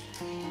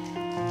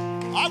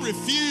 I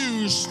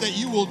refuse that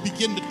you will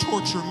begin to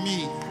torture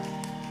me.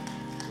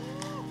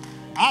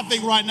 I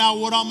think right now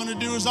what I'm going to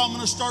do is I'm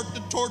going to start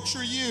to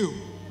torture you.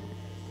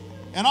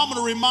 And I'm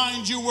going to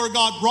remind you where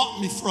God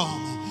brought me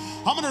from.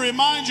 I'm going to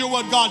remind you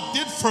what God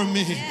did for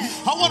me.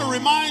 I want to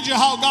remind you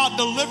how God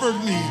delivered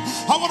me.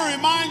 I want to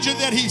remind you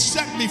that He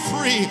set me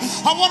free.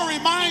 I want to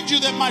remind you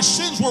that my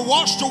sins were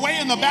washed away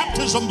in the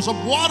baptisms of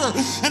water,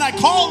 and I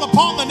called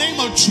upon the name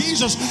of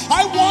Jesus.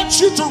 I want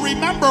you to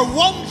remember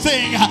one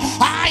thing.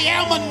 I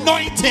am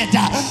anointed.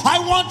 I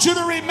want you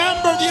to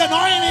remember the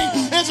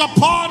anointing is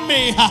upon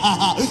me.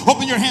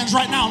 Open your hands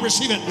right now and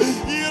receive it.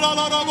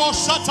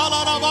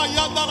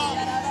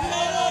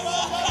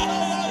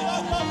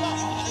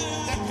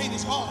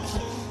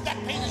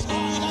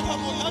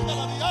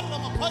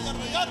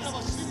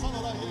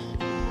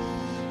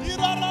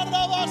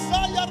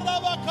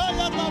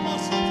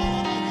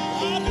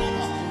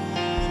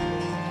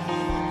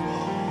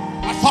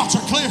 My thoughts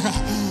are clear.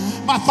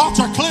 My thoughts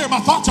are clear. My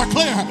thoughts are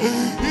clear.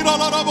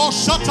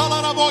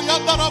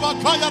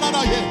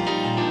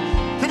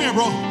 Come here,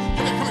 bro.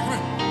 Come here.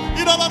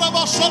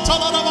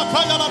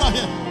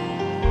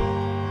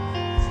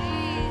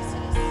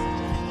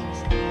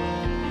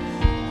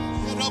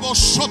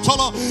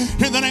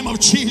 In the name of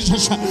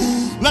Jesus,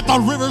 let the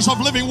rivers of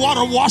living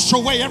water wash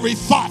away every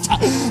thought.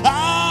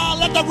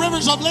 Let the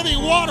rivers of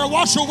living water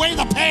wash away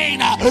the pain.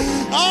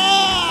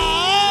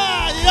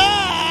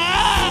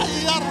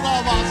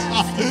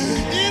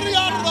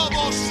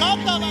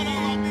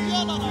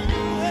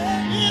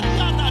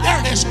 There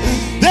it is.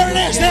 There it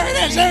is. There it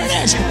is. There it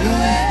is. There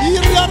it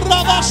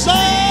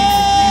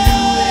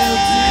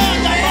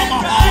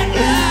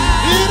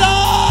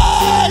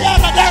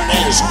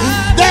is.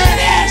 There it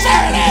is.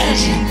 There it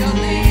is. You'll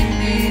lead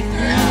me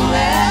through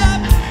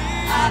it.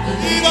 I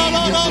believe you'll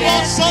get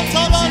me to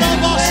it.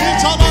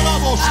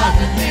 I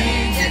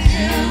believe that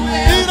you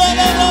will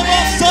do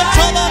it.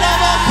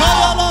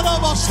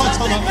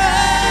 Something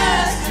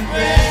has to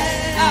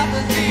break. I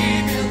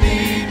believe you'll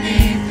lead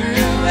me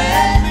through it.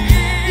 I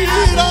believe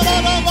you'll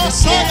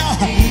get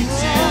me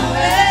to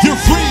it. You're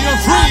free.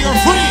 You're free. You're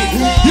free.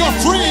 You're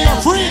free.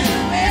 You're free.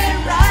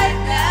 Right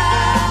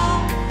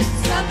now,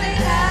 something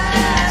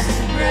has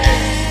to break.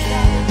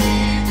 I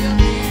believe you'll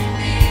lead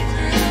me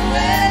through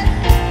it.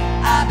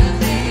 I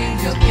believe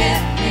you'll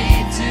get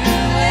me to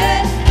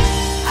it.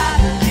 I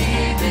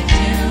believe that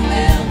you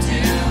will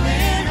do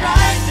it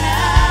right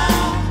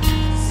now.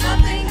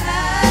 Something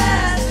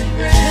has to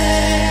break.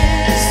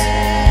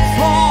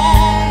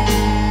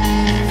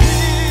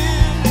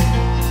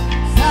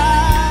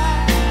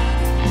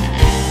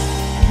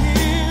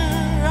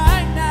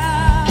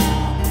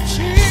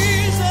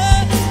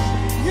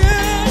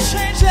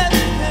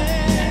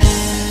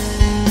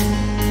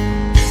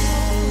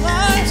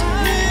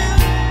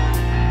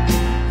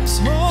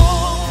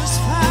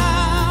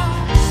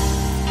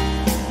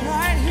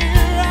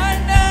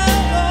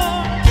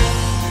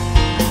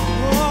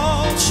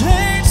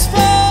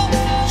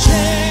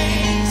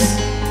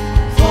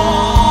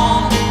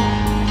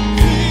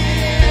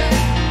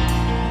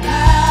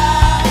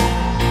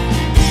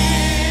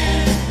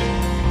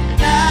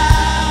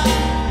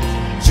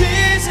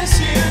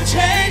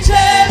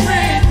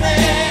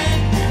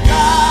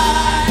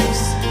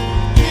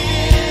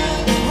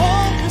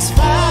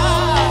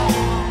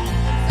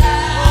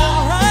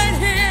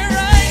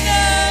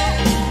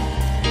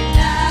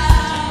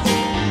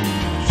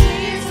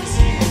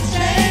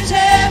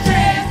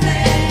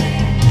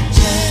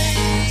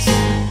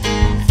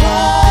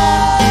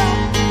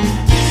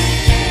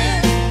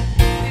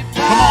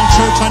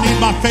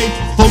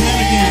 Faithful men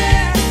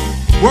again.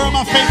 Where are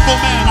my faithful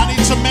men? I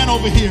need some men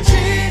over here.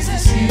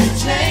 Jesus, you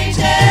change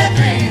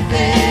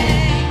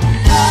everything.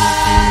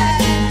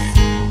 Life,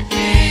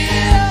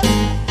 heal,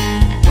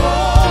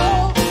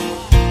 hope,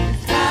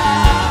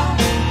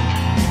 found,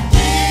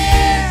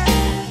 fear.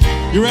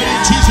 You ready?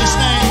 In Jesus'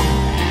 name.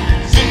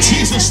 In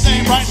Jesus'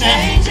 name right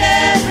now.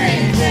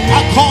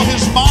 I call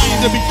his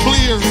mind to be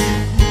clear.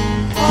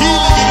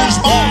 Healing in his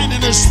mind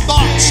and his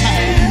thoughts.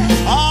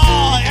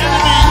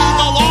 Enemy, you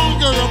no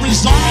longer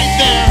reside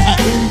there.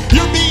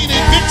 You're being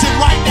evicted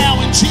right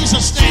now in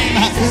Jesus' name.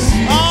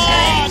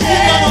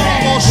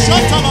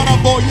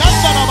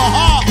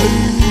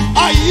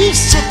 I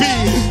used to be.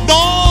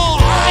 No,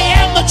 I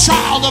am the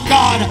child of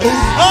God.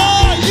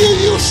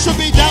 You used to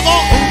be,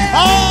 devil.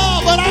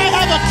 But I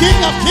have a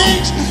King of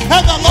Kings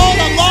and the Lord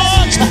of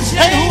Lords,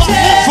 and who I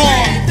live for.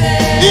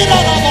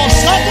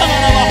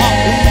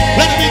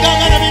 Let it be done.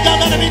 Let it be done.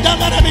 Let it be done.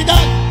 Let it be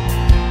done.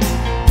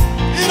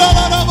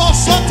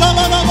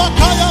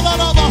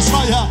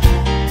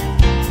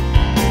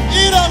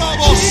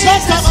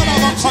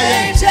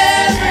 change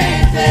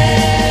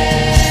everything.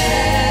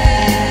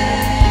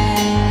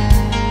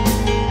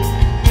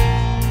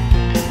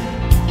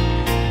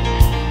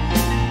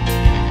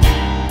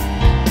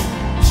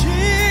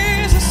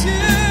 Jesus, you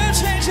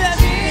change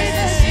everything.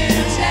 Jesus, you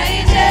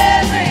change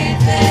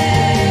everything.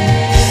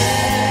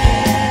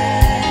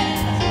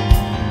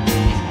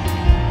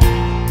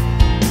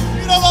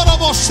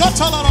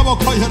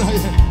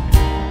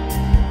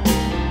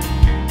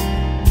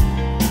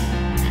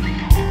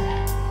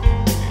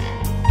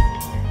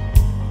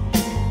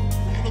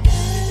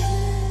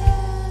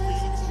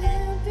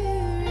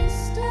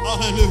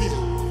 Hallelujah.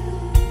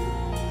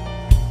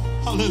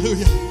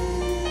 Hallelujah.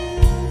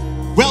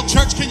 Well,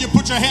 church, can you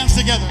put your hands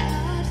together?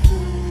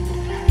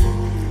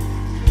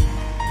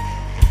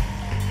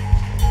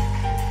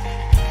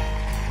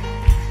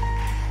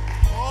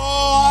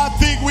 Oh, I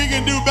think we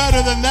can do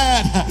better than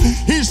that.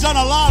 He's done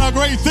a lot of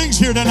great things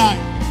here tonight.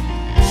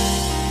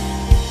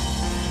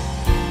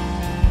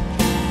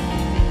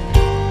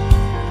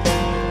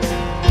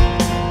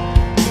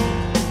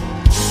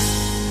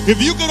 If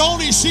you could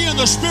only see in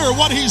the spirit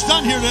what he's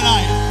done here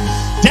tonight.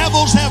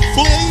 Devils have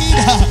fled.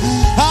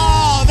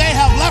 They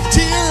have left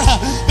here.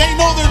 They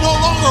know they're no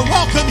longer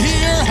welcome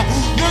here.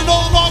 They're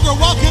no longer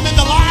welcome in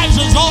the lives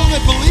of those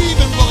that believe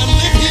and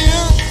live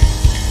here.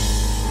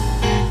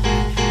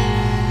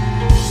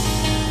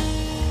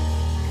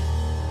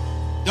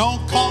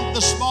 Don't count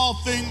the small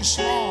things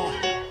small.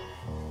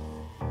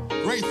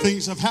 Great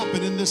things have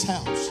happened in this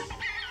house.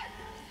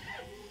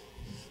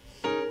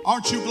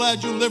 Aren't you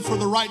glad you live for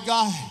the right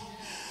guy?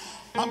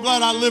 I'm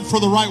glad I live for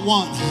the right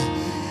one.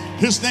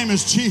 His name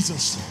is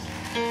Jesus.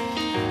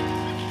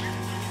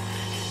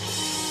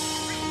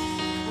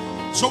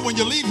 So when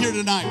you leave here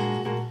tonight,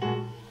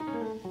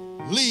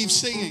 leave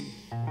singing.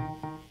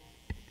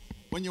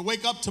 When you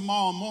wake up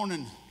tomorrow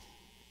morning,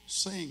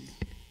 sing.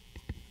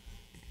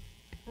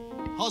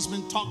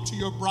 Husband, talk to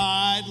your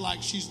bride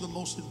like she's the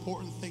most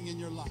important thing in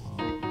your life.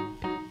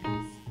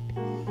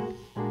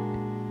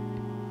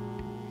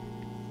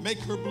 Make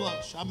her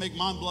blush. I make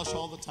mine blush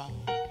all the time.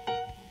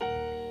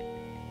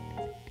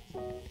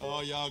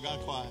 Oh, y'all got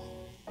quiet.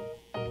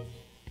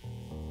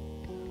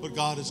 But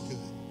God is good.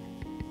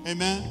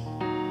 Amen.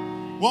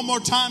 One more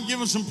time, give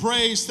him some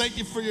praise. Thank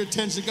you for your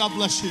attention. God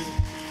bless you.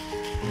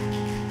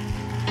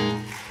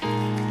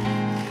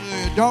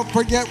 Don't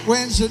forget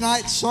Wednesday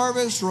night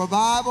service,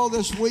 revival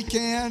this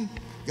weekend.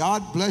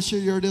 God bless you.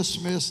 You're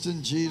dismissed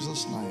in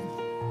Jesus' name.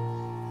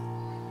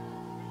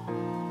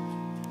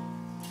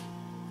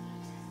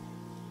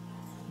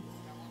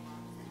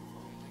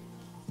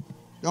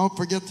 Don't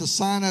forget the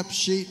sign-up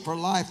sheet for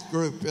Life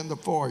Group in the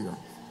foyer.